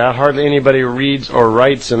pointed out, hardly anybody reads or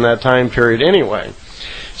writes in that time period anyway.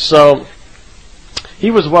 So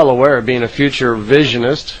he was well aware of being a future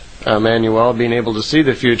visionist, Emmanuel, being able to see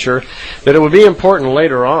the future, that it would be important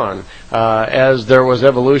later on, as there was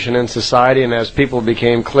evolution in society and as people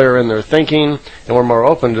became clear in their thinking and were more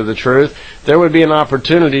open to the truth, there would be an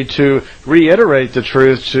opportunity to reiterate the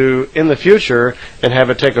truth in the future and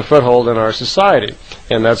have it take a foothold in our society.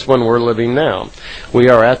 And that's when we're living now. We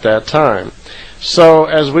are at that time. So,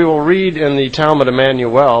 as we will read in the Talmud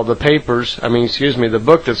Emmanuel, the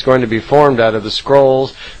book that's going to be formed out of the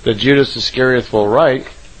scrolls that Judas Iscariot will write,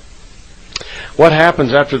 what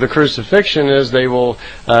happens after the crucifixion is they will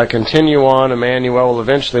continue on. Emmanuel will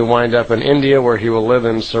eventually wind up in India, where he will live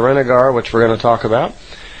in Srinagar, which we're going to talk about.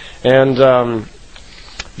 And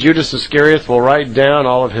Judas Iscariot will write down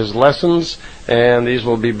all of his lessons, and these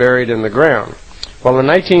will be buried in the ground. Well, in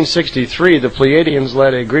 1963, the Pleiadians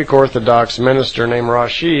led a Greek Orthodox minister named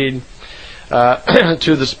Rashid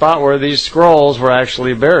to the spot where these scrolls were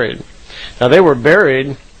actually buried. Now, they were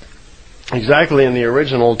buried exactly in the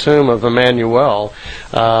original tomb of Emmanuel,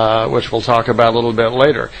 which we'll talk about a little bit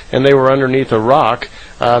later. And they were underneath a rock,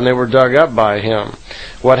 and they were dug up by him.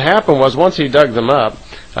 What happened was, once he dug them up,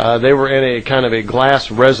 they were in a kind of a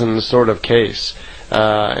glass resin sort of case.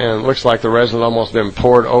 And it looks like the resin had almost been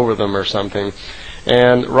poured over them or something.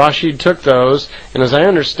 And Rashid took those, and as I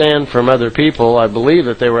understand from other people, I believe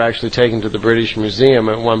that they were actually taken to the British Museum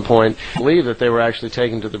at one point.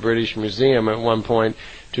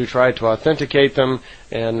 To try to authenticate them,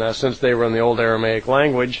 and since they were in the old Aramaic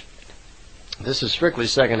language, this is strictly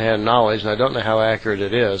second-hand knowledge, and I don't know how accurate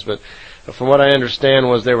it is, but from what I understand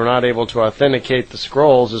was they were not able to authenticate the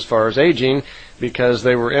scrolls as far as aging, because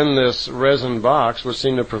they were in this resin box, which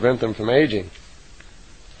seemed to prevent them from aging.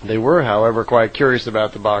 They were, however, quite curious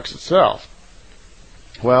about the box itself.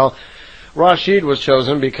 Well, Rashid was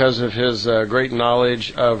chosen because of his great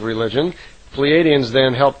knowledge of religion. Pleiadians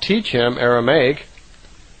then helped teach him Aramaic,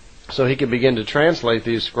 so he could begin to translate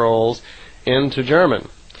these scrolls into German.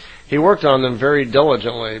 He worked on them very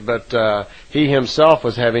diligently, but he himself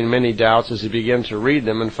was having many doubts as he began to read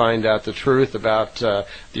them and find out the truth about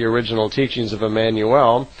the original teachings of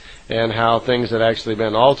Emmanuel and how things had actually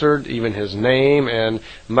been altered, even his name, and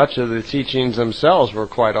much of the teachings themselves were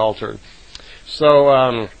quite altered.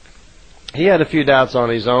 So he had a few doubts on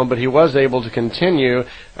his own, but he was able to continue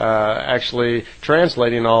actually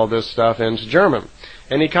translating all this stuff into German.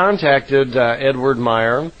 And he contacted Edward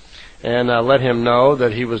Meier and let him know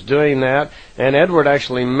that he was doing that. And Edward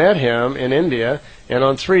actually met him in India, and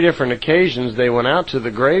on 3 different occasions they went out to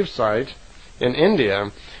the grave site in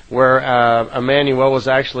India where Emmanuel was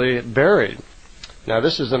actually buried. Now,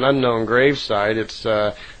 this is an unknown grave site. It's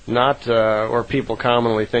not where people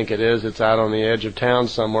commonly think it is. It's out on the edge of town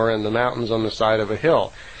somewhere in the mountains on the side of a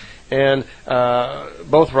hill. And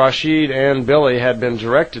both Rashid and Billy had been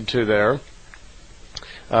directed to there.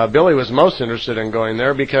 Billy was most interested in going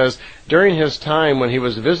there because during his time when he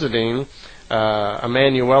was visiting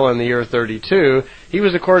Emmanuel in the year 32, he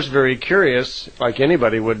was, of course, very curious, like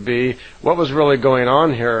anybody would be, what was really going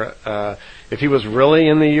on here. If he was really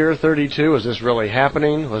in the year 32, was this really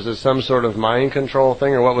happening? Was this some sort of mind control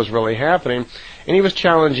thing, or what was really happening? And he was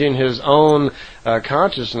challenging his own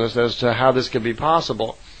consciousness as to how this could be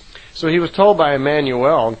possible. So he was told by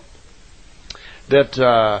Emmanuel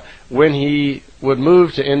that when he would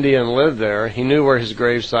move to India and live there, he knew where his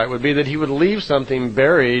gravesite would be, that he would leave something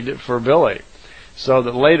buried for Billy, so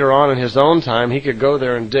that later on in his own time he could go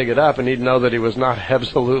there and dig it up, and he'd know that he was not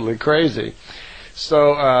absolutely crazy.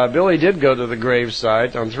 So Billy did go to the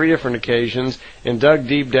gravesite on 3 different occasions and dug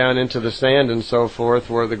deep down into the sand and so forth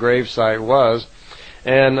where the gravesite was,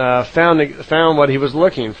 and found what he was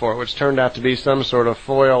looking for, which turned out to be some sort of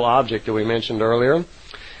foil object that we mentioned earlier,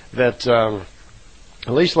 that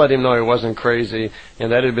at least let him know he wasn't crazy,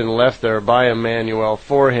 and that had been left there by Emmanuel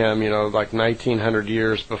for him, like 1900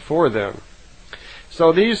 years before then.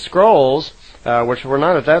 So these scrolls, which were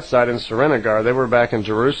not at that site in Srinagar, they were back in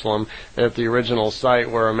Jerusalem at the original site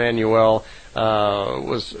where Emmanuel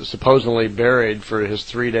was supposedly buried for his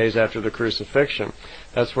 3 days after the crucifixion.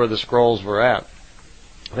 That's where the scrolls were at.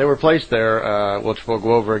 They were placed there, which we'll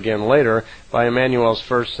go over again later, by Emmanuel's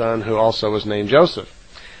first son, who also was named Joseph.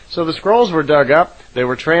 So the scrolls were dug up, they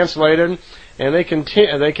were translated, and they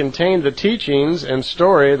contained the teachings and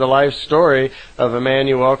story, the life story of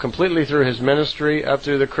Emmanuel, completely through his ministry, up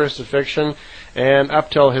through the crucifixion, and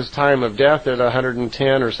up till his time of death at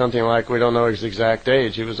 110 or something like, we don't know his exact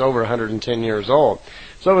age. He was over 110 years old.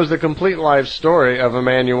 So it was the complete life story of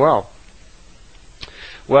Emmanuel.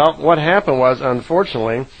 Well, what happened was,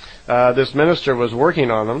 unfortunately, this minister was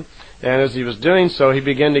working on them. And as he was doing so, he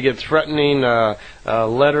began to get threatening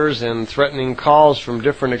letters and threatening calls from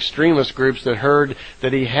different extremist groups that heard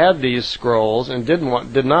that he had these scrolls and did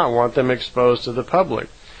not want them exposed to the public.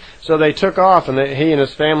 So they took off, and he and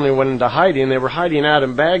his family went into hiding. They were hiding out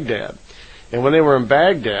in Baghdad. And when they were in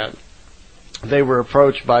Baghdad, they were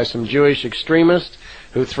approached by some Jewish extremists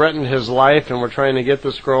who threatened his life and were trying to get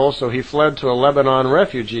the scrolls, so he fled to a Lebanon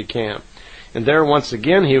refugee camp. And there, once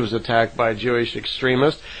again, he was attacked by Jewish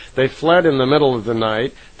extremists. They fled in the middle of the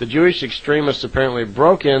night. The Jewish extremists apparently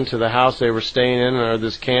broke into the house they were staying in, or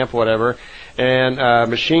this camp, whatever, and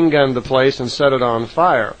machine gunned the place and set it on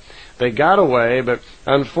fire. They got away, but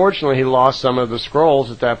unfortunately he lost some of the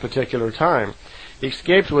scrolls at that particular time. He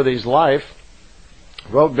escaped with his life,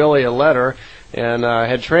 wrote Billy a letter, and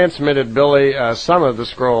had transmitted Billy some of the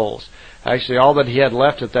scrolls. Actually, all that he had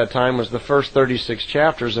left at that time was the first 36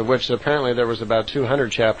 chapters, of which apparently there was about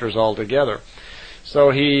 200 chapters altogether.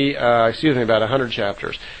 So he, about 100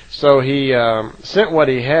 chapters. So he sent what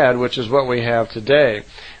he had, which is what we have today.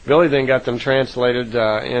 Billy then got them translated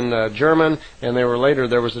in German, and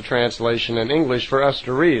there was a translation in English for us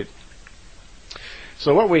to read.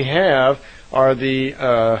 So what we have are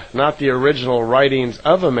not the original writings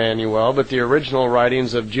of Emmanuel, but the original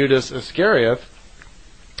writings of Judas Iscariot,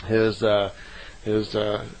 his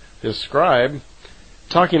scribe,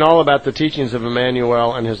 talking all about the teachings of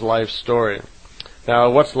Emmanuel and his life story. Now,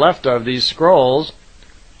 what's left of these scrolls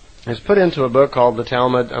is put into a book called the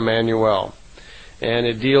Talmud Emmanuel, and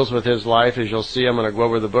it deals with his life. As you'll see, I'm going to go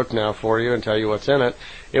over the book now for you and tell you what's in it.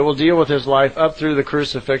 It will deal with his life up through the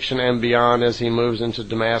crucifixion and beyond as he moves into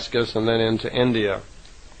Damascus and then into India.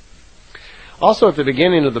 Also, at the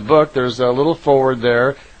beginning of the book, there's a little forward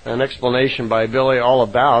there, an explanation by Billy all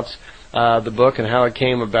about the book and how it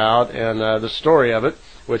came about and the story of it,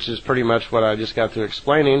 which is pretty much what I just got through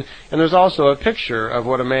explaining. And there's also a picture of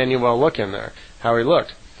what Emmanuel looked in there, how he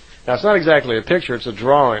looked. Now, it's not exactly a picture, it's a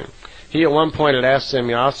drawing. He at one point had asked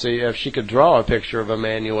Semyasi if she could draw a picture of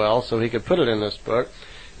Emmanuel so he could put it in this book.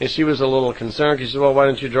 And she was a little concerned. She said, well, why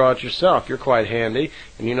don't you draw it yourself? You're quite handy,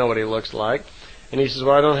 and you know what he looks like. And he says,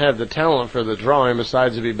 well, I don't have the talent for the drawing.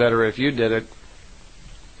 Besides, it'd be better if you did it.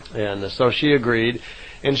 And so she agreed,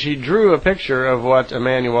 and she drew a picture of what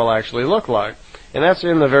Emmanuel actually looked like. And that's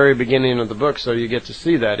in the very beginning of the book, so you get to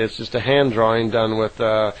see that. It's just a hand drawing done with,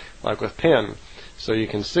 like with pen, so you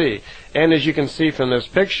can see. And as you can see from this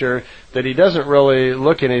picture, that he doesn't really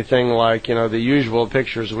look anything like, the usual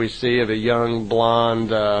pictures we see of a young, blonde,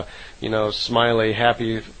 smiley,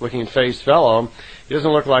 happy-looking face fellow. He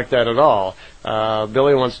doesn't look like that at all.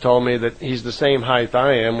 Billy once told me that he's the same height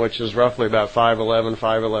I am, which is roughly about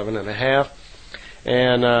 5'11" and a half.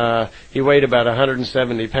 And he weighed about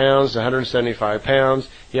 170 pounds, 175 pounds.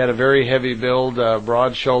 He had a very heavy build,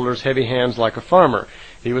 broad shoulders, heavy hands like a farmer.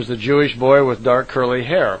 He was a Jewish boy with dark curly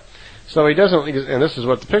hair. So he doesn't, and this is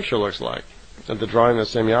what the picture looks like, the drawing that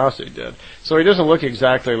Semyasi did. So he doesn't look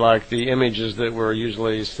exactly like the images that we're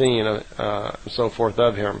usually seeing and so forth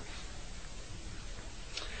of him.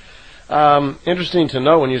 Interesting to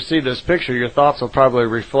know, when you see this picture, your thoughts will probably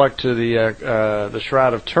reflect to the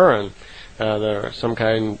Shroud of Turin. They're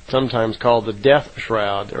sometimes called the death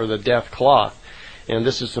shroud or the death cloth. And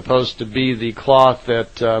this is supposed to be the cloth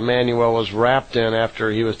that Emmanuel was wrapped in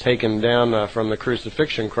after he was taken down from the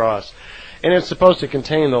crucifixion cross. And it's supposed to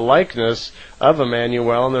contain the likeness of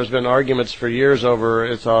Emmanuel, and there's been arguments for years over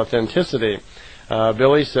its authenticity.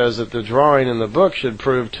 Billy says that the drawing in the book should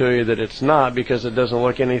prove to you that it's not, because it doesn't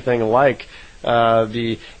look anything like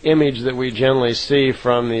the image that we generally see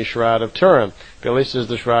from the Shroud of Turin. Billy says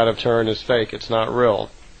the Shroud of Turin is fake. It's not real.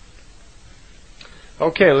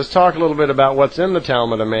 Okay, let's talk a little bit about what's in the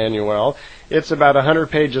Talmud Emmanuel. It's about 100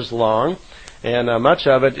 pages long, and much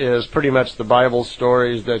of it is pretty much the Bible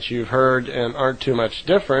stories that you've heard and aren't too much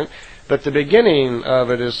different. But the beginning of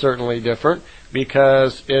it is certainly different,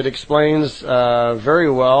 because it explains very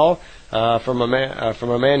well from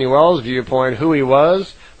Emmanuel's viewpoint who he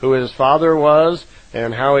was, who his father was,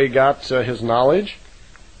 and how he got his knowledge.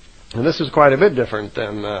 And this is quite a bit different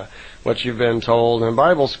than what you've been told in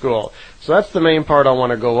Bible school. So that's the main part I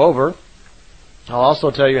want to go over. I'll also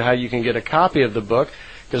tell you how you can get a copy of the book,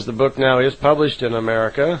 because the book now is published in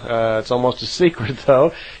America. It's almost a secret,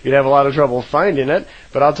 though. You'd have a lot of trouble finding it,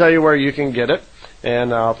 but I'll tell you where you can get it,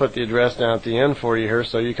 and I'll put the address down at the end for you here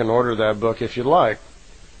so you can order that book if you'd like.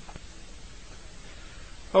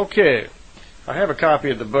 Okay. I have a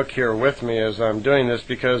copy of the book here with me as I'm doing this,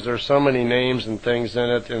 because there's so many names and things in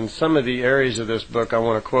it, and some of the areas of this book I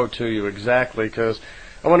want to quote to you exactly, because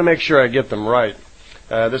I want to make sure I get them right.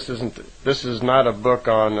 This is not a book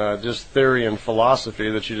on just theory and philosophy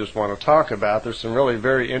that you just want to talk about. There's some really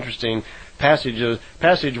very interesting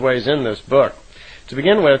passageways in this book. To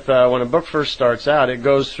begin with, when a book first starts out, it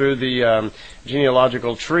goes through the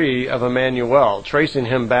genealogical tree of Emmanuel, tracing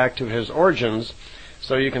him back to his origins,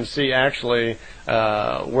 so you can see actually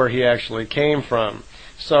where he actually came from.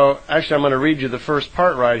 So actually I'm going to read you the first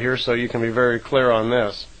part right here so you can be very clear on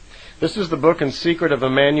this. This is the book in secret of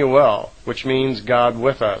Emmanuel, which means God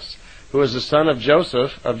with us, who is the son of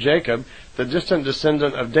Joseph, of Jacob, the distant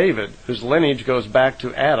descendant of David, whose lineage goes back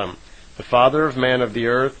to Adam, the father of man of the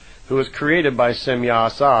earth, who was created by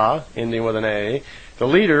Semyasa, ending with an A, the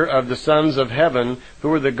leader of the sons of heaven, who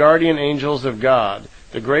were the guardian angels of God,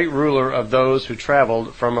 the great ruler of those who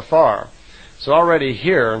traveled from afar. So already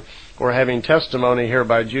here, we're having testimony here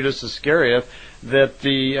by Judas Iscariot that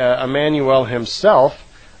the Emmanuel himself,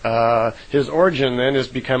 his origin then is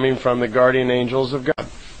becoming from the guardian angels of God,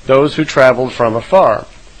 those who traveled from afar.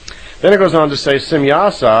 Then it goes on to say,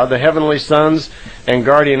 Semyasa, the heavenly sons and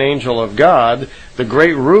guardian angel of God, the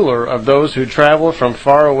great ruler of those who travel from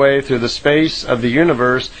far away through the space of the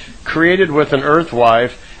universe, created with an earth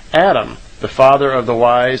wife, Adam, the father of the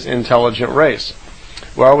wise, intelligent race.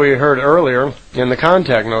 Well, we heard earlier in the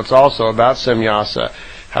contact notes also about Semyasa,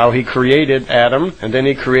 how he created Adam, and then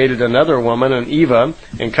he created another woman, an Eva,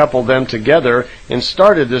 and coupled them together and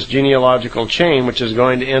started this genealogical chain, which is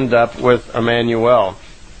going to end up with Emmanuel.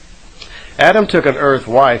 Adam took an earth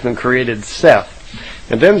wife and created Seth.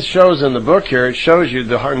 And then it shows in the book here, it shows you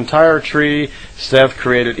the entire tree. Seth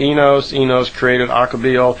created Enos, Enos created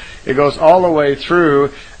Achabiel. It goes all the way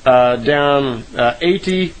through down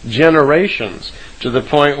 80 generations to the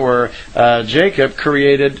point where Jacob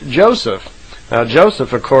created Joseph. Now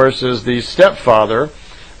Joseph, of course, is the stepfather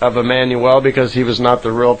of Emmanuel because he was not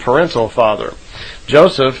the real parental father.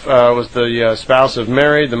 Joseph was the spouse of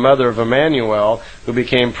Mary, the mother of Emmanuel, who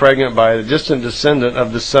became pregnant by a distant descendant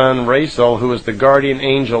of the son Rachel, who was the guardian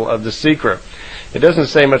angel of the secret. It doesn't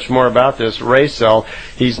say much more about this. Rachel,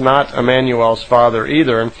 he's not Emmanuel's father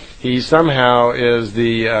either. He somehow is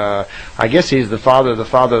the, I guess he's the father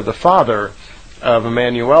of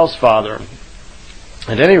Emmanuel's father.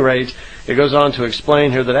 At any rate, it goes on to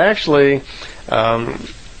explain here that actually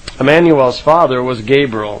Emmanuel's father was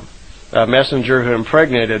Gabriel, a messenger who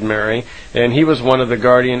impregnated Mary, and he was one of the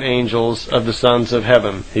guardian angels of the sons of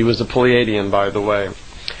heaven. He was a Pleiadian, by the way.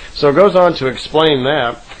 So it goes on to explain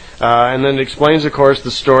that, and then it explains, of course,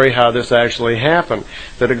 the story how this actually happened.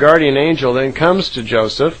 That a guardian angel then comes to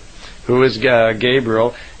Joseph, who is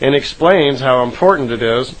Gabriel, and explains how important it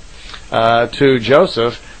is to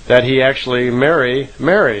Joseph that he actually marry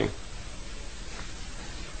Mary.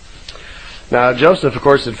 Now, Joseph, of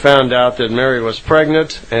course, had found out that Mary was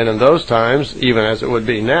pregnant, and in those times, even as it would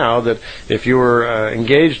be now, that if you were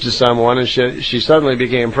engaged to someone and she suddenly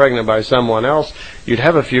became pregnant by someone else, you'd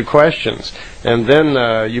have a few questions. And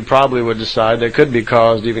then you probably would decide that could be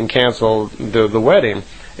cause to even cancel the wedding.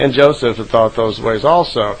 And Joseph had thought those ways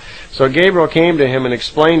also. So Gabriel came to him and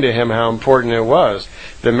explained to him how important it was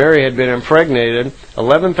that Mary had been impregnated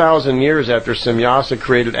 11,000 years after Semyasa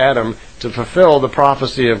created Adam to fulfill the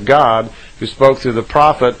prophecy of God, who spoke through the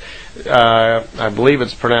prophet, I believe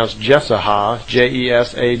it's pronounced Jesaja,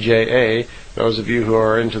 Jesaja. Those of you who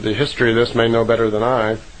are into the history of this may know better than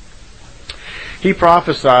I. He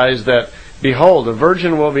prophesies that, behold, a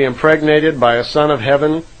virgin will be impregnated by a son of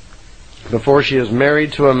heaven before she is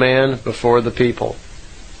married to a man before the people.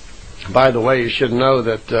 By the way, you should know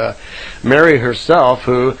that Mary herself,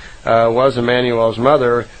 who was Emmanuel's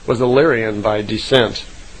mother, was Illyrian by descent.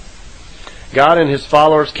 God and his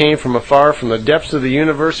followers came from afar, from the depths of the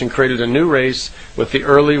universe, and created a new race with the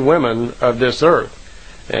early women of this earth.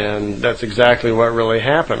 And that's exactly what really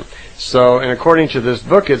happened. So, and according to this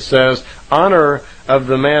book, it says, honor of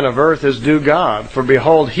the man of earth is due God, for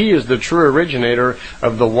behold, he is the true originator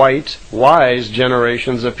of the white, wise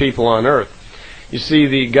generations of people on earth. You see,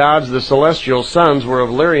 the gods, the celestial sons, were of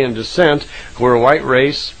Illyrian descent, were a white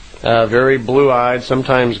race, very blue-eyed,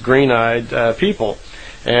 sometimes green-eyed people,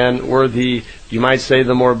 and were the, you might say,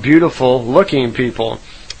 the more beautiful-looking people.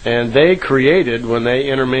 And they created, when they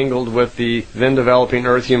intermingled with the then developing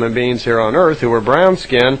earth human beings here on earth, who were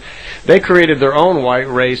brown-skinned, they created their own white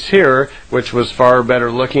race here, which was far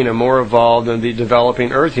better looking and more evolved than the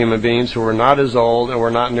developing earth human beings who were not as old and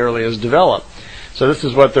were not nearly as developed. So this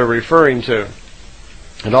is what they're referring to.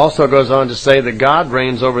 It also goes on to say that God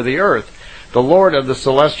reigns over the earth, the Lord of the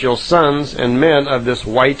celestial sons and men of this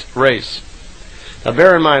white race. Now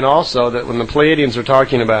bear in mind also that when the Pleiadians are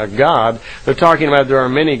talking about God, they're talking about there are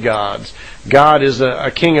many gods. God is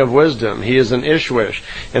a king of wisdom. He is an Ishwish.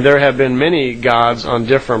 And there have been many gods on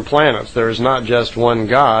different planets. There is not just one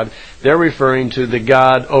God. They're referring to the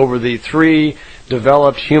God over the three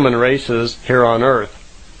developed human races here on earth.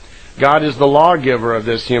 God is the lawgiver of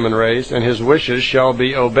this human race, and his wishes shall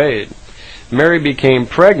be obeyed. Mary became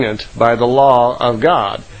pregnant by the law of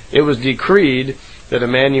God. It was decreed that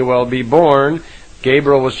Emmanuel be born.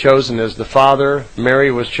 Gabriel was chosen as the father.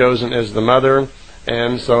 Mary was chosen as the mother.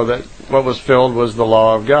 And so that what was filled was the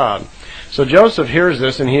law of God. So Joseph hears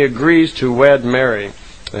this and he agrees to wed Mary.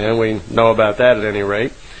 And we know about that at any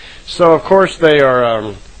rate. So of course they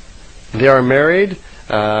are married.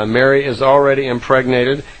 Mary is already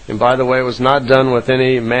impregnated. And by the way, it was not done with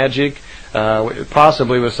any magic,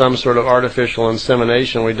 possibly with some sort of artificial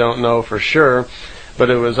insemination. We don't know for sure.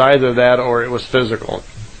 But it was either that or it was physical.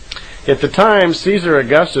 At the time, Caesar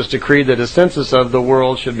Augustus decreed that a census of the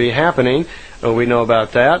world should be happening. We know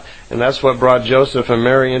about that. And that's what brought Joseph and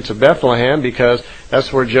Mary into Bethlehem, because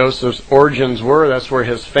that's where Joseph's origins were. That's where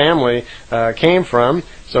his family came from.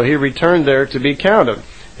 So he returned there to be counted.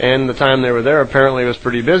 And the time they were there, apparently it was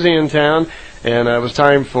pretty busy in town. And it was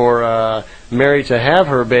time for Mary to have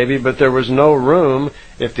her baby, but there was no room.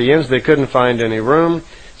 At the inns, they couldn't find any room.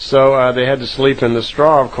 So they had to sleep in the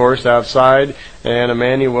straw, of course, outside, and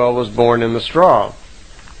Emmanuel was born in the straw.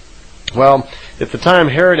 Well, at the time,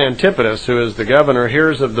 Herod Antipas, who is the governor,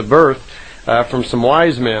 hears of the birth from some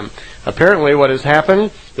wise men. Apparently what has happened,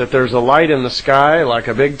 that there's a light in the sky, like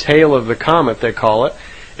a big tail of the comet, they call it,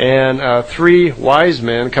 and three wise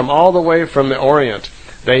men come all the way from the Orient.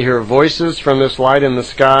 They hear voices from this light in the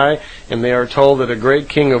sky, and they are told that a great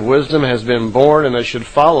king of wisdom has been born, and they should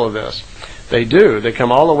follow this. They do. They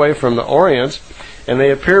come all the way from the Orient, and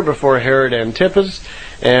they appear before Herod Antipas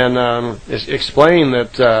and explain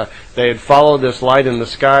that they had followed this light in the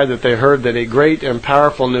sky, that they heard that a great and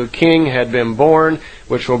powerful new king had been born,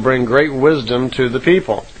 which will bring great wisdom to the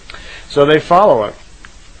people. So they follow it.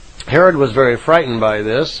 Herod was very frightened by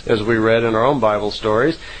this, as we read in our own Bible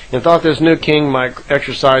stories, and thought this new king might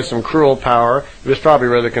exercise some cruel power. He was probably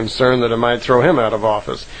rather concerned that it might throw him out of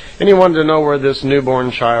office. And he wanted to know where this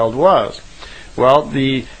newborn child was. Well,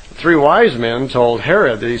 the three wise men told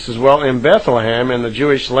Herod that he says, well, in Bethlehem, in the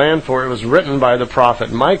Jewish land, for it was written by the prophet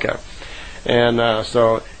Micah. And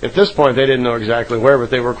so at this point they didn't know exactly where, but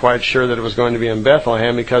they were quite sure that it was going to be in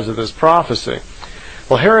Bethlehem because of this prophecy.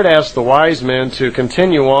 Well, Herod asked the wise men to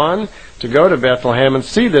continue on, to go to Bethlehem and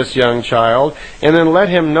see this young child, and then let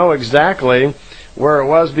him know exactly where it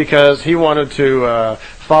was, because he wanted to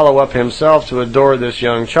follow up himself to adore this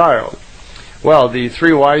young child. Well, the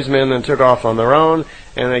three wise men then took off on their own,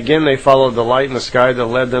 and again they followed the light in the sky that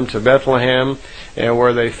led them to Bethlehem, and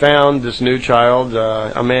where they found this new child,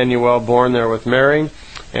 Emmanuel, born there with Mary.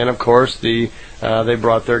 And of course they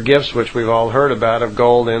brought their gifts, which we've all heard about, of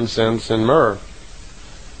gold, incense, and myrrh.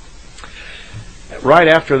 Right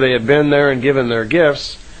after they had been there and given their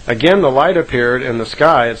gifts, again the light appeared in the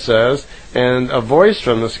sky, it says, and a voice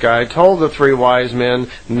from the sky told the three wise men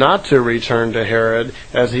not to return to Herod,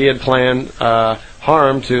 as he had planned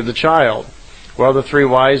harm to the child. Well, the three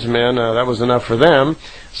wise men, that was enough for them.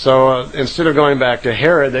 So instead of going back to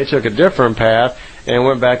Herod, they took a different path and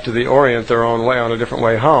went back to the Orient their own way, on a different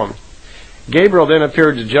way home. Gabriel then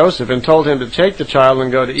appeared to Joseph and told him to take the child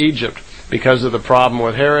and go to Egypt. Because of the problem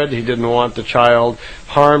with Herod, he didn't want the child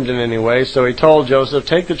harmed in any way. So he told Joseph,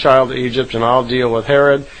 take the child to Egypt and I'll deal with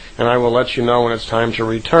Herod, and I will let you know when it's time to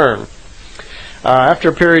return. After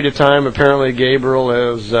a period of time, apparently Gabriel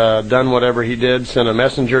has done whatever he did, sent a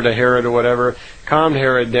messenger to Herod or whatever, calmed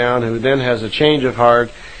Herod down, who then has a change of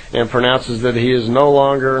heart and pronounces that he is no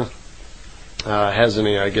longer has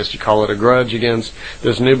any, I guess you call it, a grudge against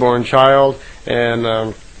this newborn child,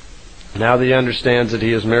 and now that he understands that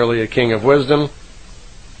he is merely a king of wisdom.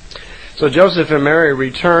 So Joseph and Mary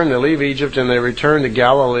return, they leave Egypt and they return to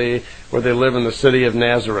Galilee, where they live in the city of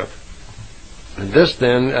Nazareth. And this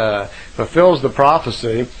then fulfills the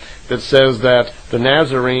prophecy that says that the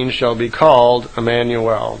Nazarene shall be called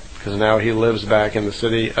Emmanuel, because now he lives back in the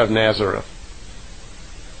city of Nazareth.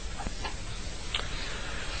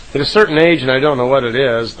 At a certain age, and I don't know what it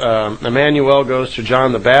is, Emmanuel goes to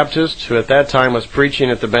John the Baptist, who at that time was preaching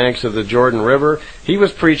at the banks of the Jordan River. He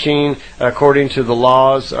was preaching according to the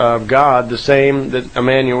laws of God, the same that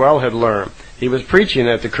Emmanuel had learned. He was preaching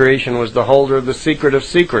that the creation was the holder of the secret of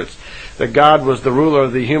secrets, that God was the ruler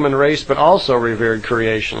of the human race, but also revered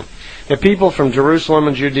creation. And people from Jerusalem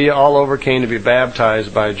and Judea all over came to be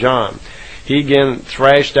baptized by John. He again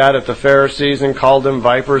thrashed out at the Pharisees and called them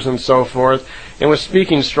vipers and so forth. and was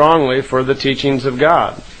speaking strongly for the teachings of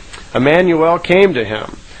God. Emmanuel came to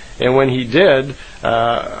him, and when he did,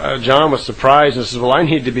 John was surprised and says, "Well, I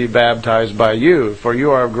need to be baptized by you, for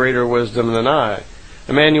you are of greater wisdom than I."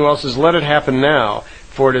 Emmanuel says, "Let it happen now,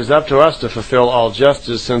 for it is up to us to fulfill all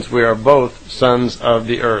justice, since we are both sons of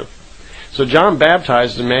the earth." So John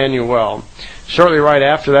baptized Emmanuel. Shortly right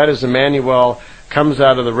after that, as Emmanuel comes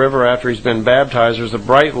out of the river after he's been baptized, there's a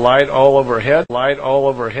bright light all overhead,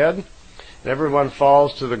 and everyone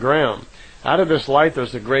falls to the ground. Out of this light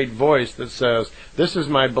there's a great voice that says, "This is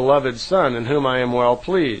my beloved Son, in whom I am well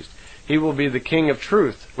pleased. He will be the King of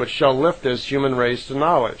truth, which shall lift this human race to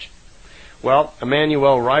knowledge." Well,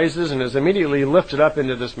 Emmanuel rises and is immediately lifted up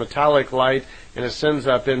into this metallic light and ascends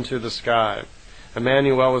up into the sky.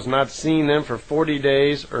 Emmanuel was not seen then for 40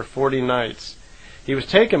 days or 40 nights. He was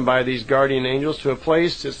taken by these guardian angels to a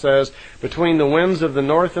place, it says, between the winds of the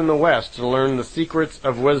north and the west, to learn the secrets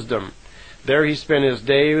of wisdom. There he spent his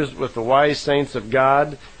days with the wise saints of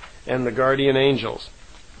God and the guardian angels.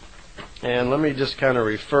 And let me just kind of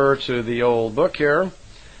refer to the old book here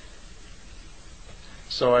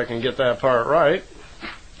so I can get that part right.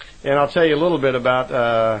 And I'll tell you a little bit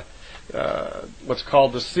about what's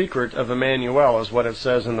called the secret of Emmanuel, is what it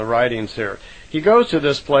says in the writings here. He goes to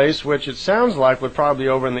this place, which it sounds like would probably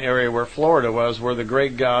over in the area where Florida was, where the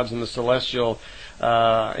great gods and the celestial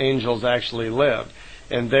angels actually lived.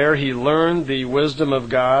 And there he learned the wisdom of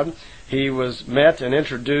God. He was met and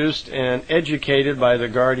introduced and educated by the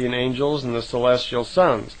guardian angels and the celestial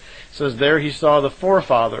sons. It says there he saw the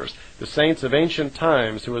forefathers, the saints of ancient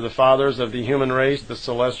times, who were the fathers of the human race, the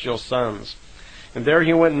celestial sons. And there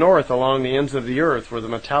he went north along the ends of the earth, where the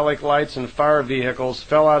metallic lights and fire vehicles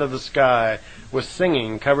fell out of the sky with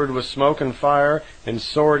singing, covered with smoke and fire, and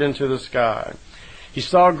soared into the sky. He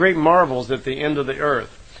saw great marvels at the end of the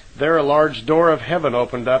earth. There a large door of heaven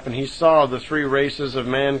opened up, and he saw the three races of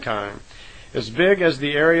mankind. As big as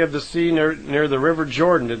the area of the sea near the river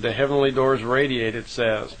Jordan did the heavenly doors radiate, it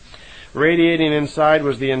says. Radiating inside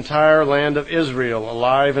was the entire land of Israel,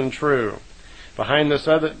 alive and true. Behind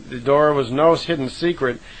the door was no hidden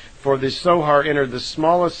secret, for the Sohar entered the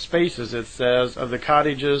smallest spaces, it says, of the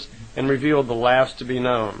cottages and revealed the last to be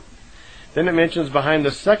known. Then it mentions behind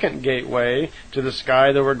the second gateway to the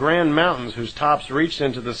sky there were grand mountains whose tops reached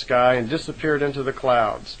into the sky and disappeared into the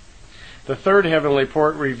clouds. The third heavenly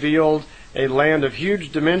port revealed a land of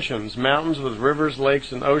huge dimensions, mountains with rivers,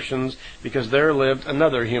 lakes, and oceans, because there lived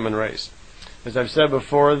another human race. As I've said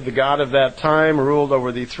before, the God of that time ruled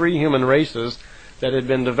over the three human races that had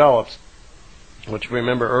been developed, which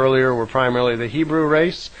remember earlier were primarily the Hebrew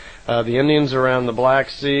race, the Indians around the Black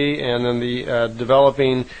Sea, and then the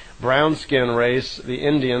developing brown skin race, the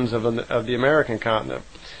Indians of the American continent.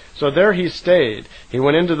 So there he stayed. He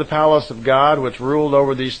went into the palace of God, which ruled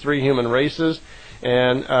over these three human races,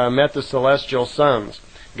 and met the celestial sons.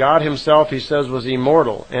 God himself, he says, was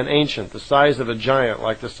immortal and ancient, the size of a giant,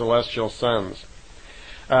 like the celestial sons.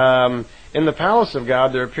 In the palace of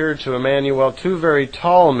God there appeared to Emmanuel two very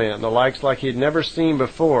tall men, the likes like he had never seen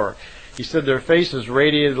before. He said their faces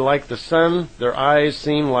radiated like the sun, their eyes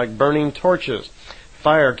seemed like burning torches.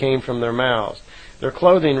 Fire came from their mouths. Their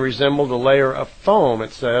clothing resembled a layer of foam,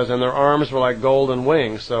 it says, and their arms were like golden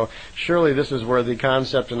wings. So surely this is where the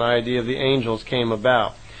concept and idea of the angels came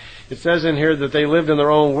about. It says in here that they lived in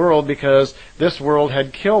their own world because this world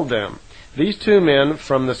had killed them. These two men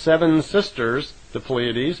from the seven sisters, the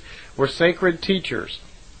Pleiades, were sacred teachers,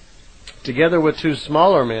 together with two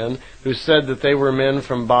smaller men who said that they were men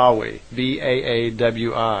from Bawi,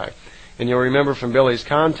 B-A-A-W-I. And you'll remember from Billy's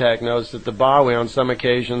contact notes that the Bawi on some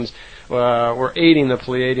occasions were aiding the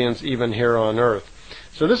Pleiadians even here on earth.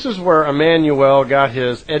 So this is where Emmanuel got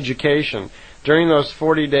his education. During those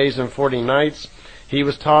 40 days and 40 nights, he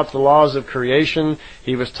was taught the laws of creation,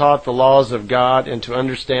 he was taught the laws of God and to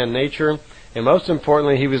understand nature, and most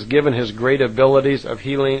importantly, he was given his great abilities of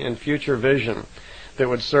healing and future vision that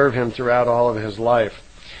would serve him throughout all of his life.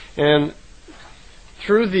 And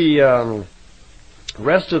through the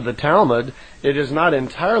rest of the Talmud, it is not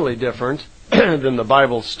entirely different than the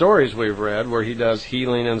Bible stories we've read, where he does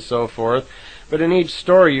healing and so forth. But in each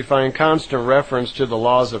story you find constant reference to the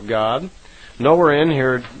laws of God. Nowhere in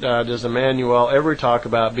here does Emmanuel ever talk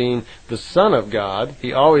about being the Son of God.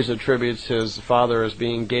 He always attributes his father as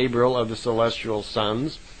being Gabriel of the celestial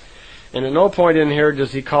sons. And at no point in here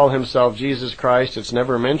does he call himself Jesus Christ. It's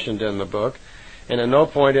never mentioned in the book. And at no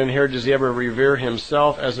point in here does he ever revere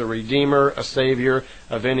himself as a redeemer, a savior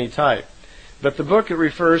of any type. But the book, it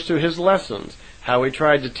refers to his lessons, how he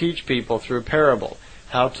tried to teach people through parable,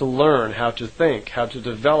 how to learn, how to think, how to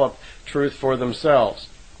develop truth for themselves.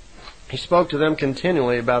 He spoke to them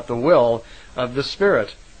continually about the will of the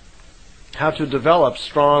Spirit, how to develop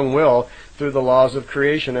strong will through the laws of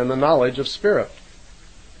creation and the knowledge of Spirit.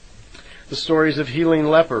 The stories of healing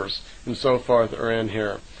lepers and so forth are in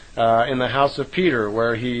here. In the house of Peter,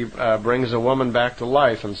 where he brings a woman back to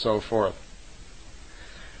life and so forth.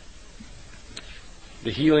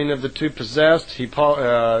 The healing of the two possessed,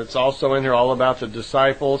 it's also in here all about the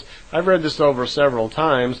disciples. I've read this over several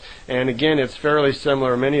times, and again, it's fairly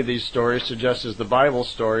similar, many of these stories, to just as the Bible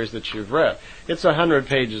stories that you've read. It's 100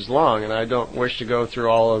 pages long, and I don't wish to go through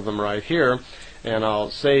all of them right here, and I'll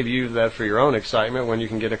save you that for your own excitement when you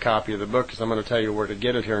can get a copy of the book, because I'm going to tell you where to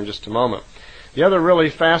get it here in just a moment. The other really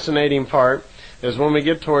fascinating part is when we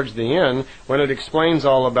get towards the end, when it explains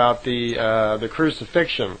all about the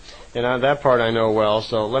crucifixion. And that part I know well,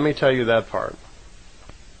 so let me tell you that part.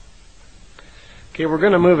 Okay, we're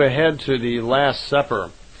going to move ahead to the Last Supper,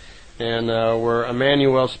 and where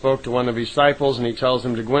Jmmanuels spoke to one of his disciples, and he tells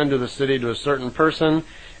him to go into the city to a certain person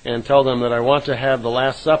and tell them that I want to have the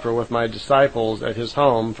Last Supper with my disciples at his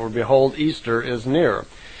home, for behold, Easter is near.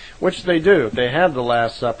 Which they do. They have the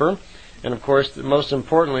Last Supper. And of course, most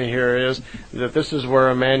importantly here is that this is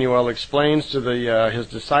where Jmmanuel explains to his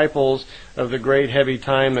disciples of the great heavy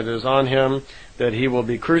time that is on him, that he will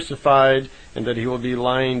be crucified, and that he will be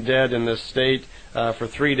lying dead in this state for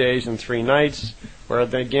 3 days and 3 nights, where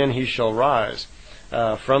again he shall rise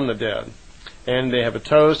from the dead. And they have a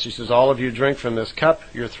toast. He says, all of you drink from this cup.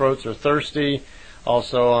 Your throats are thirsty.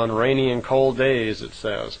 Also on rainy and cold days, it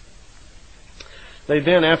says. They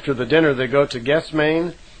then, after the dinner, they go to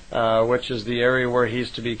Gethsemane, which is the area where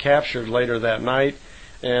he's to be captured later that night.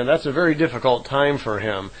 And that's a very difficult time for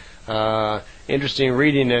him. Interesting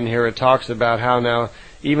reading in here, it talks about how now,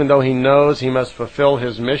 even though he knows he must fulfill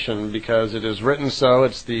his mission because it is written so,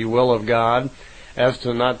 it's the will of God, as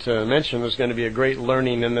to not to mention there's going to be a great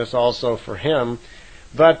learning in this also for him.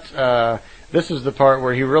 But this is the part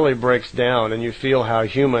where he really breaks down and you feel how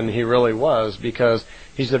human he really was, because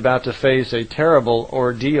he's about to face a terrible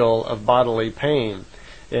ordeal of bodily pain,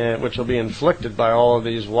 which will be inflicted by all of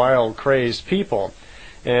these wild, crazed people.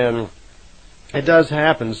 And it does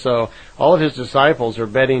happen. So all of his disciples are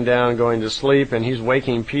bedding down, going to sleep, and he's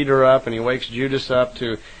waking Peter up, and he wakes Judas up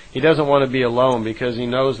to... He doesn't want to be alone because he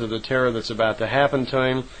knows of the terror that's about to happen to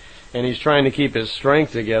him, and he's trying to keep his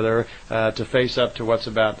strength together to face up to what's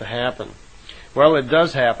about to happen. Well, it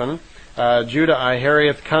does happen. Judah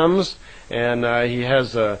Iscariot comes, and he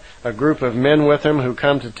has a group of men with him who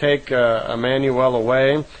come to take Jmmanuel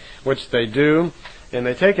away, which they do. And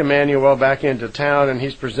they take Jmmanuel back into town, and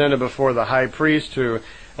he's presented before the high priest, who,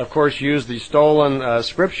 of course, used the stolen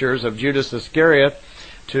scriptures of Judas Iscariot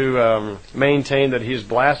to maintain that he's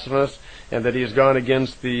blasphemous and that he's gone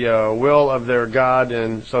against the will of their God,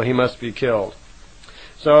 and so he must be killed.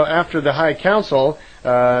 So after the high council,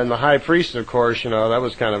 and the high priest, of course, that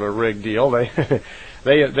was kind of a rigged deal.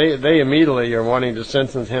 They immediately are wanting to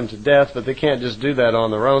sentence him to death, but they can't just do that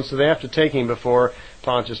on their own, so they have to take him before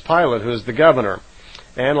Pontius Pilate, who is the governor.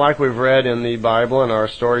 And like we've read in the Bible and our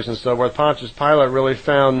stories and so forth, Pontius Pilate really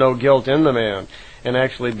found no guilt in the man, and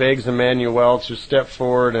actually begs Jmmanuel to step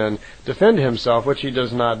forward and defend himself, which he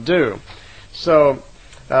does not do. So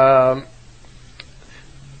Pontius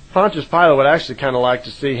Pilate would actually kind of like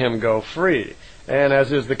to see him go free. And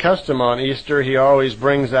as is the custom on Easter, he always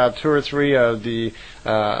brings out 2 or 3 of the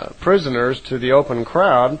prisoners to the open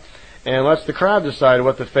crowd and lets the crowd decide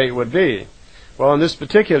what the fate would be. Well, on this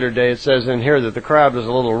particular day, it says in here that the crowd was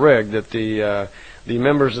a little rigged, that the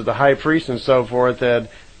members of the high priest and so forth had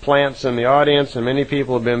plants in the audience, and many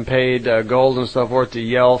people have been paid gold and so forth to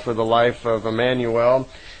yell for the life of Jmmanuel.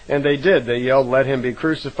 And they did. They yelled, "Let him be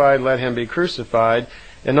crucified, let him be crucified."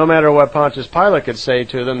 And no matter what Pontius Pilate could say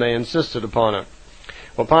to them, they insisted upon it.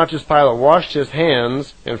 Well, Pontius Pilate washed his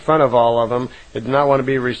hands in front of all of them. He did not want to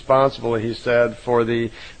be responsible, he said, for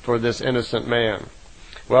this innocent man.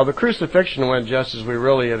 Well, the crucifixion went just as we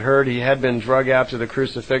really had heard. He had been drug out to the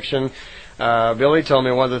crucifixion. Billy told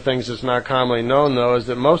me one of the things that's not commonly known, though, is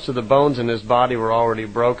that most of the bones in his body were already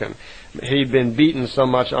broken. He'd been beaten so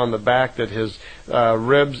much on the back that his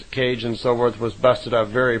ribs cage and so forth was busted up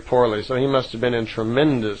very poorly. So he must have been in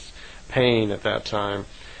tremendous pain at that time.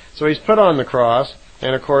 So he's put on the cross,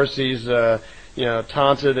 and of course he's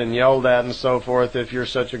taunted and yelled at and so forth. If you're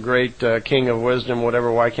such a great king of wisdom,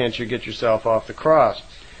 whatever, why can't you get yourself off the cross?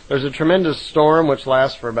 There's a tremendous storm which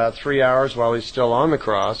lasts for about 3 hours while he's still on the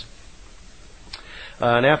cross.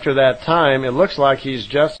 And after that time, it looks like he's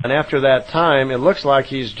just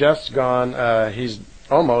gone, he's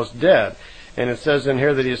almost dead. And it says in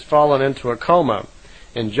here that he's fallen into a coma.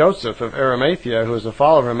 And Joseph of Arimathea, who is a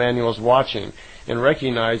follower of Jmmanuel's, watching. and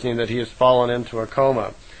recognizing that he has fallen into a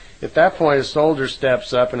coma. At that point, a soldier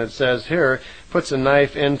steps up, and it says here, puts a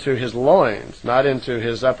knife into his loins, not into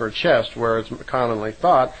his upper chest, where it's commonly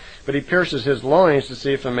thought, but he pierces his loins to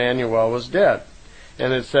see if Emmanuel was dead.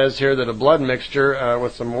 And it says here that a blood mixture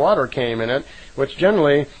with some water came in it, which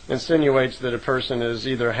generally insinuates that a person is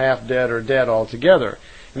either half dead or dead altogether.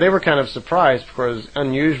 And they were kind of surprised because it's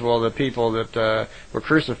unusual the people that were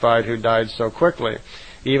crucified who died so quickly,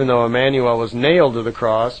 even though Emmanuel was nailed to the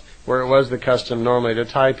cross, where it was the custom normally to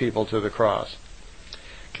tie people to the cross.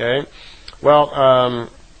 Okay. Well,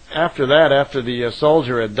 after that, after the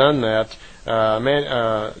soldier had done that,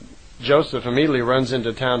 Joseph immediately runs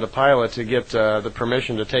into town to Pilate to get the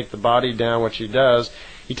permission to take the body down, which he does.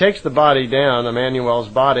 He takes the body down, Emmanuel's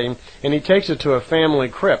body, and he takes it to a family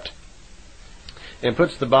crypt and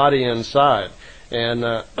puts the body inside. And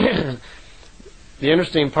the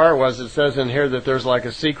interesting part was, it says in here that there's like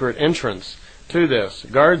a secret entrance to this.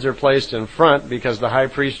 Guards are placed in front because the high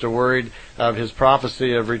priest are worried of his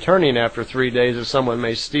prophecy of returning after 3 days, if someone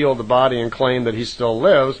may steal the body and claim that he still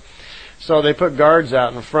lives. So they put guards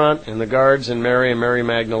out in front, and the guards and Mary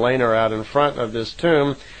Magdalene are out in front of this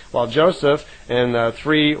tomb, while Joseph and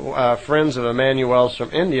 3 friends of Emmanuel's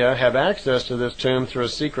from India have access to this tomb through a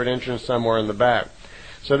secret entrance somewhere in the back.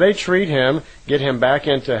 So they treat him, get him back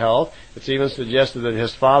into health. It's even suggested that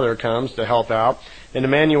his father comes to help out, and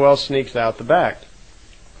Emmanuel sneaks out the back.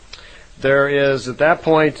 At that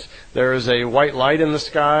point, there is a white light in the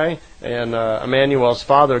sky, and Emmanuel's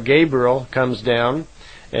father, Gabriel, comes down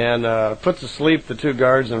and puts to sleep the 2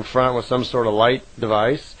 guards in front with some sort of light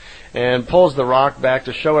device, and pulls the rock back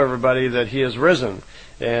to show everybody that he has risen.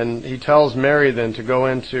 And he tells Mary then to go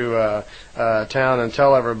into town and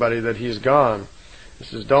tell everybody that he's gone. He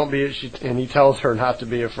says, don't be, and he tells her not to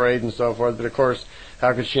be afraid and so forth, but of course,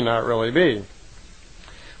 how could she not really be?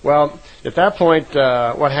 Well, at that point,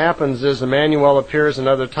 what happens is Emmanuel appears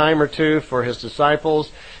another time or two for his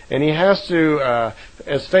disciples, and he has to,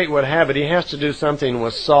 as fate would have it, he has to do something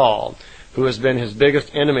with Saul, who has been his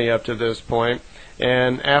biggest enemy up to this point.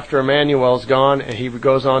 And after Emmanuel's gone, and he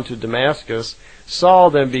goes on to Damascus, Saul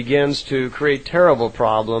then begins to create terrible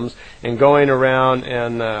problems in going around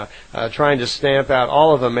and trying to stamp out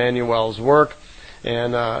all of Emmanuel's work,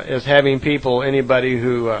 and is having people, anybody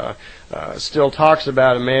who still talks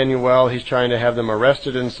about Emmanuel, he's trying to have them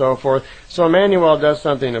arrested and so forth. So Emmanuel does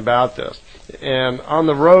something about this. And on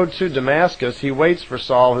the road to Damascus, he waits for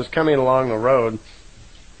Saul, who's coming along the road.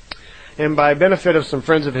 And by benefit of some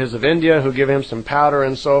friends of his of India who give him some powder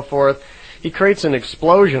and so forth, he creates an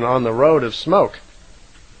explosion on the road of smoke.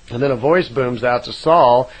 And then a voice booms out to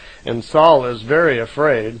Saul, and Saul is very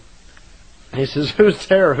afraid. He says, who's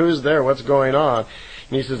there? Who's there? What's going on?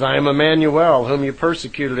 And he says, I am Emmanuel, whom you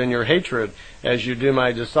persecuted in your hatred, as you do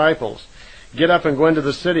my disciples. Get up and go into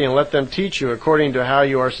the city and let them teach you according to how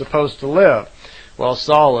you are supposed to live. Well,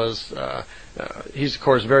 Saul is, he's of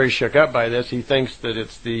course very shook up by this. He thinks that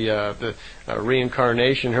it's the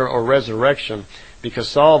reincarnation here, or resurrection, because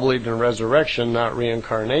Saul believed in resurrection, not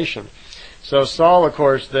reincarnation. So Saul, of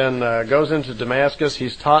course, then goes into Damascus.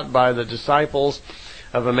 He's taught by the disciples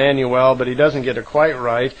of Emmanuel, but he doesn't get it quite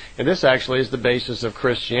right, and this actually is the basis of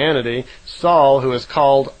Christianity. Saul, who is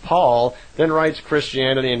called Paul, then writes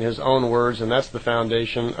Christianity in his own words, and that's the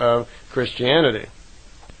foundation of Christianity.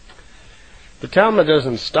 The Talmud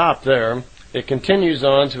doesn't stop there. It continues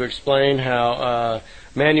on to explain how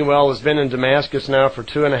Emmanuel has been in Damascus now for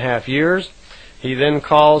 2.5 years. He then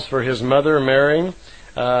calls for his mother Mary,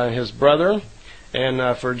 his brother,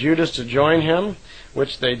 and for Judas to join him,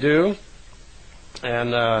 which they do.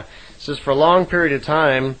 And says for a long period of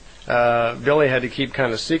time, Billy had to keep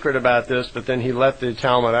kind of secret about this, but then he let the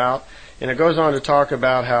Talmud out. And it goes on to talk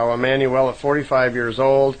about how Emmanuel, at 45 years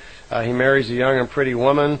old, he marries a young and pretty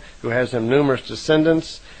woman who has him numerous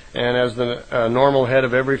descendants. And as the normal head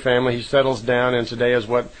of every family, he settles down in today is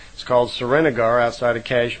what is called Srinagar, outside of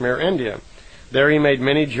Kashmir, India. There he made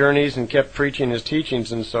many journeys and kept preaching his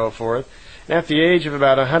teachings and so forth. And at the age of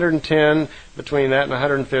about 110, between that and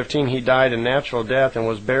 115, he died a natural death and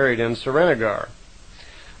was buried in Srinagar.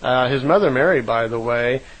 His mother Mary, by the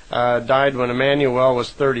way, died when Emmanuel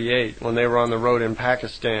was 38, when they were on the road in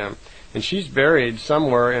Pakistan. And she's buried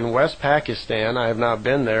somewhere in West Pakistan. I have not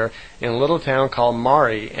been there, in a little town called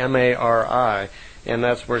Mari, M-A-R-I, and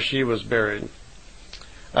that's where she was buried.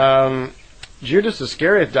 Judas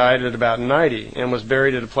Iscariot died at about 90 and was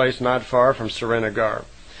buried at a place not far from Srinagar.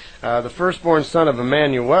 The firstborn son of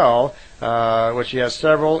Emmanuel, which he has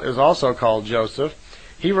several, is also called Joseph.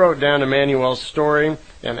 He wrote down Emmanuel's story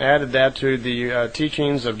and added that to the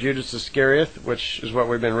teachings of Judas Iscariot, which is what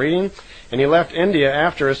we've been reading. And he left India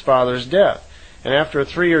after his father's death. And after a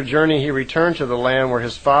 3-year journey, he returned to the land where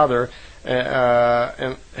his father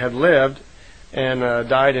and had lived, and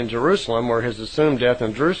died in Jerusalem, where his assumed death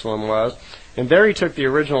in Jerusalem was. And there he took the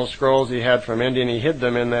original scrolls he had from India, and he hid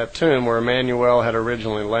them in that tomb where Emmanuel had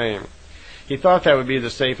originally lain. He thought that would be the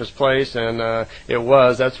safest place, and it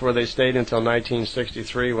was. That's where they stayed until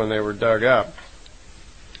 1963 when they were dug up.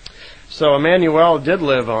 So Emmanuel did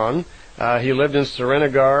live on. He lived in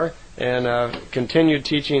Srinagar and continued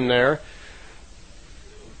teaching there.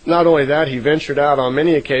 Not only that, he ventured out on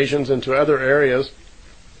many occasions into other areas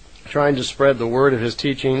trying to spread the word of his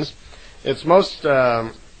teachings. It's most,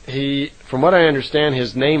 from what I understand,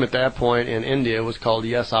 his name at that point in India was called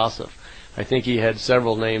Yes Asif. I think he had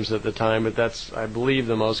several names at the time, but that's, I believe,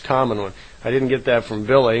 the most common one. I didn't get that from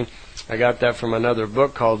Billy. I got that from another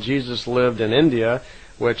book called Jesus Lived in India,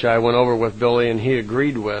 which I went over with Billy, and he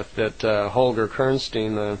agreed with that Holger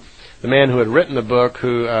Kernstein, the man who had written the book,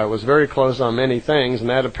 who was very close on many things, and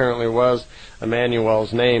that apparently was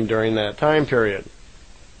Emmanuel's name during that time period.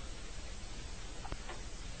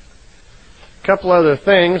 A couple other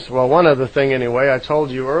things. Well, one other thing anyway. I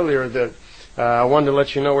told you earlier that I wanted to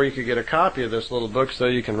let you know where you could get a copy of this little book so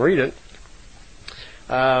you can read it.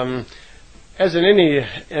 As in any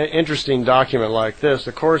interesting document like this,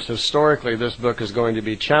 of course, historically this book is going to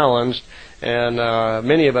be challenged, and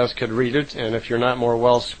many of us could read it, and if you're not more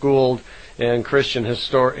well-schooled in Christian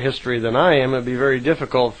history than I am, it would be very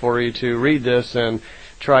difficult for you to read this and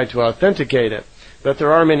try to authenticate it. But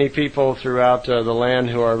there are many people throughout the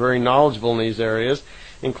land who are very knowledgeable in these areas,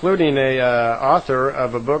 including a author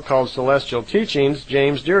of a book called Celestial Teachings,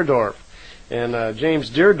 James Deardorff. And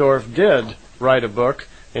James Deardorff did write a book,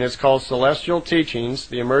 and it's called Celestial Teachings,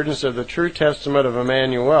 The Emergence of the True Testament of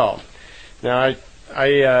Emmanuel. Now,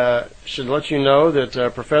 I should let you know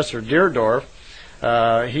that Professor Deardorff,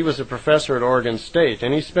 he was a professor at Oregon State,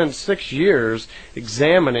 and he spent 6 years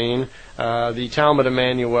examining the Talmud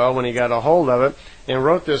Emmanuel when he got a hold of it, and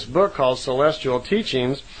wrote this book called Celestial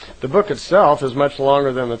Teachings. The book itself is much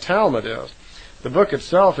longer than the Talmud is. The book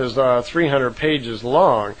itself is 300 pages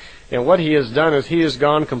long, and what he has done is he has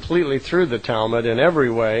gone completely through the Talmud in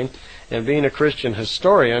every way, and being a Christian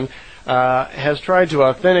historian, has tried to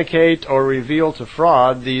authenticate or reveal to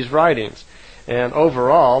fraud these writings. And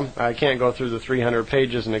overall, I can't go through the 300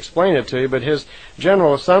 pages and explain it to you, but his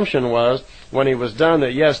general assumption was, when he was done,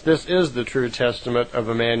 that yes, this is the true testament of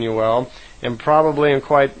Emmanuel, and probably and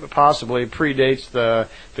quite possibly predates the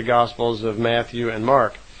Gospels of Matthew and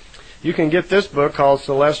Mark. You can get this book called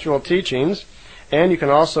Celestial Teachings, and you can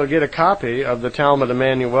also get a copy of the Talmud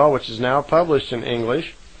Emmanuel, which is now published in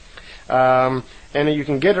English, and you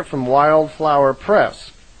can get it from Wildflower Press.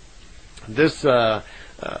 This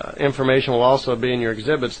information will also be in your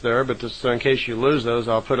exhibits there, but just in case you lose those,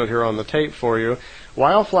 I'll put it here on the tape for you.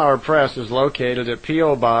 Wildflower Press is located at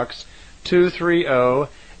P.O. Box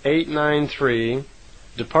 230893,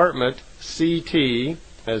 Department CT,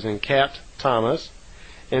 as in Cat Thomas,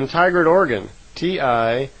 in Tigard, Oregon,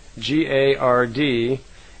 Tigard,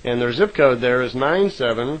 and their zip code there is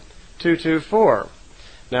 97224.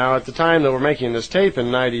 Now, at the time that we're making this tape, in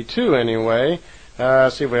 92 anyway,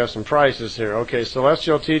 let's see if we have some prices here. Okay,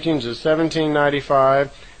 Celestial Teachings is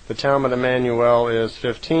 $17.95. The Talmud Emmanuel is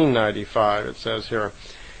 $15.95, it says here.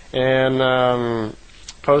 And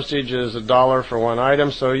postage is $1 for one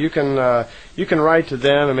item, so you can write to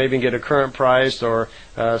them and maybe get a current price, or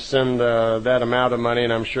send that amount of money,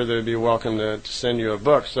 and I'm sure they'd be welcome to send you a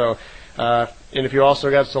book. So, and if you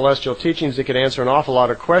also got Celestial Teachings, it could answer an awful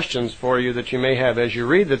lot of questions for you that you may have as you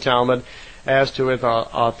read the Talmud as to its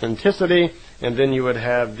authenticity, and then you would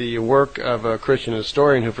have the work of a Christian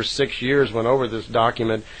historian who for 6 years went over this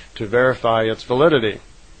document to verify its validity.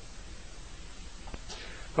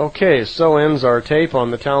 Okay, so ends our tape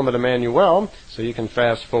on the Talmud Emmanuel, so you can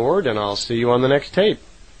fast forward, and I'll see you on the next tape.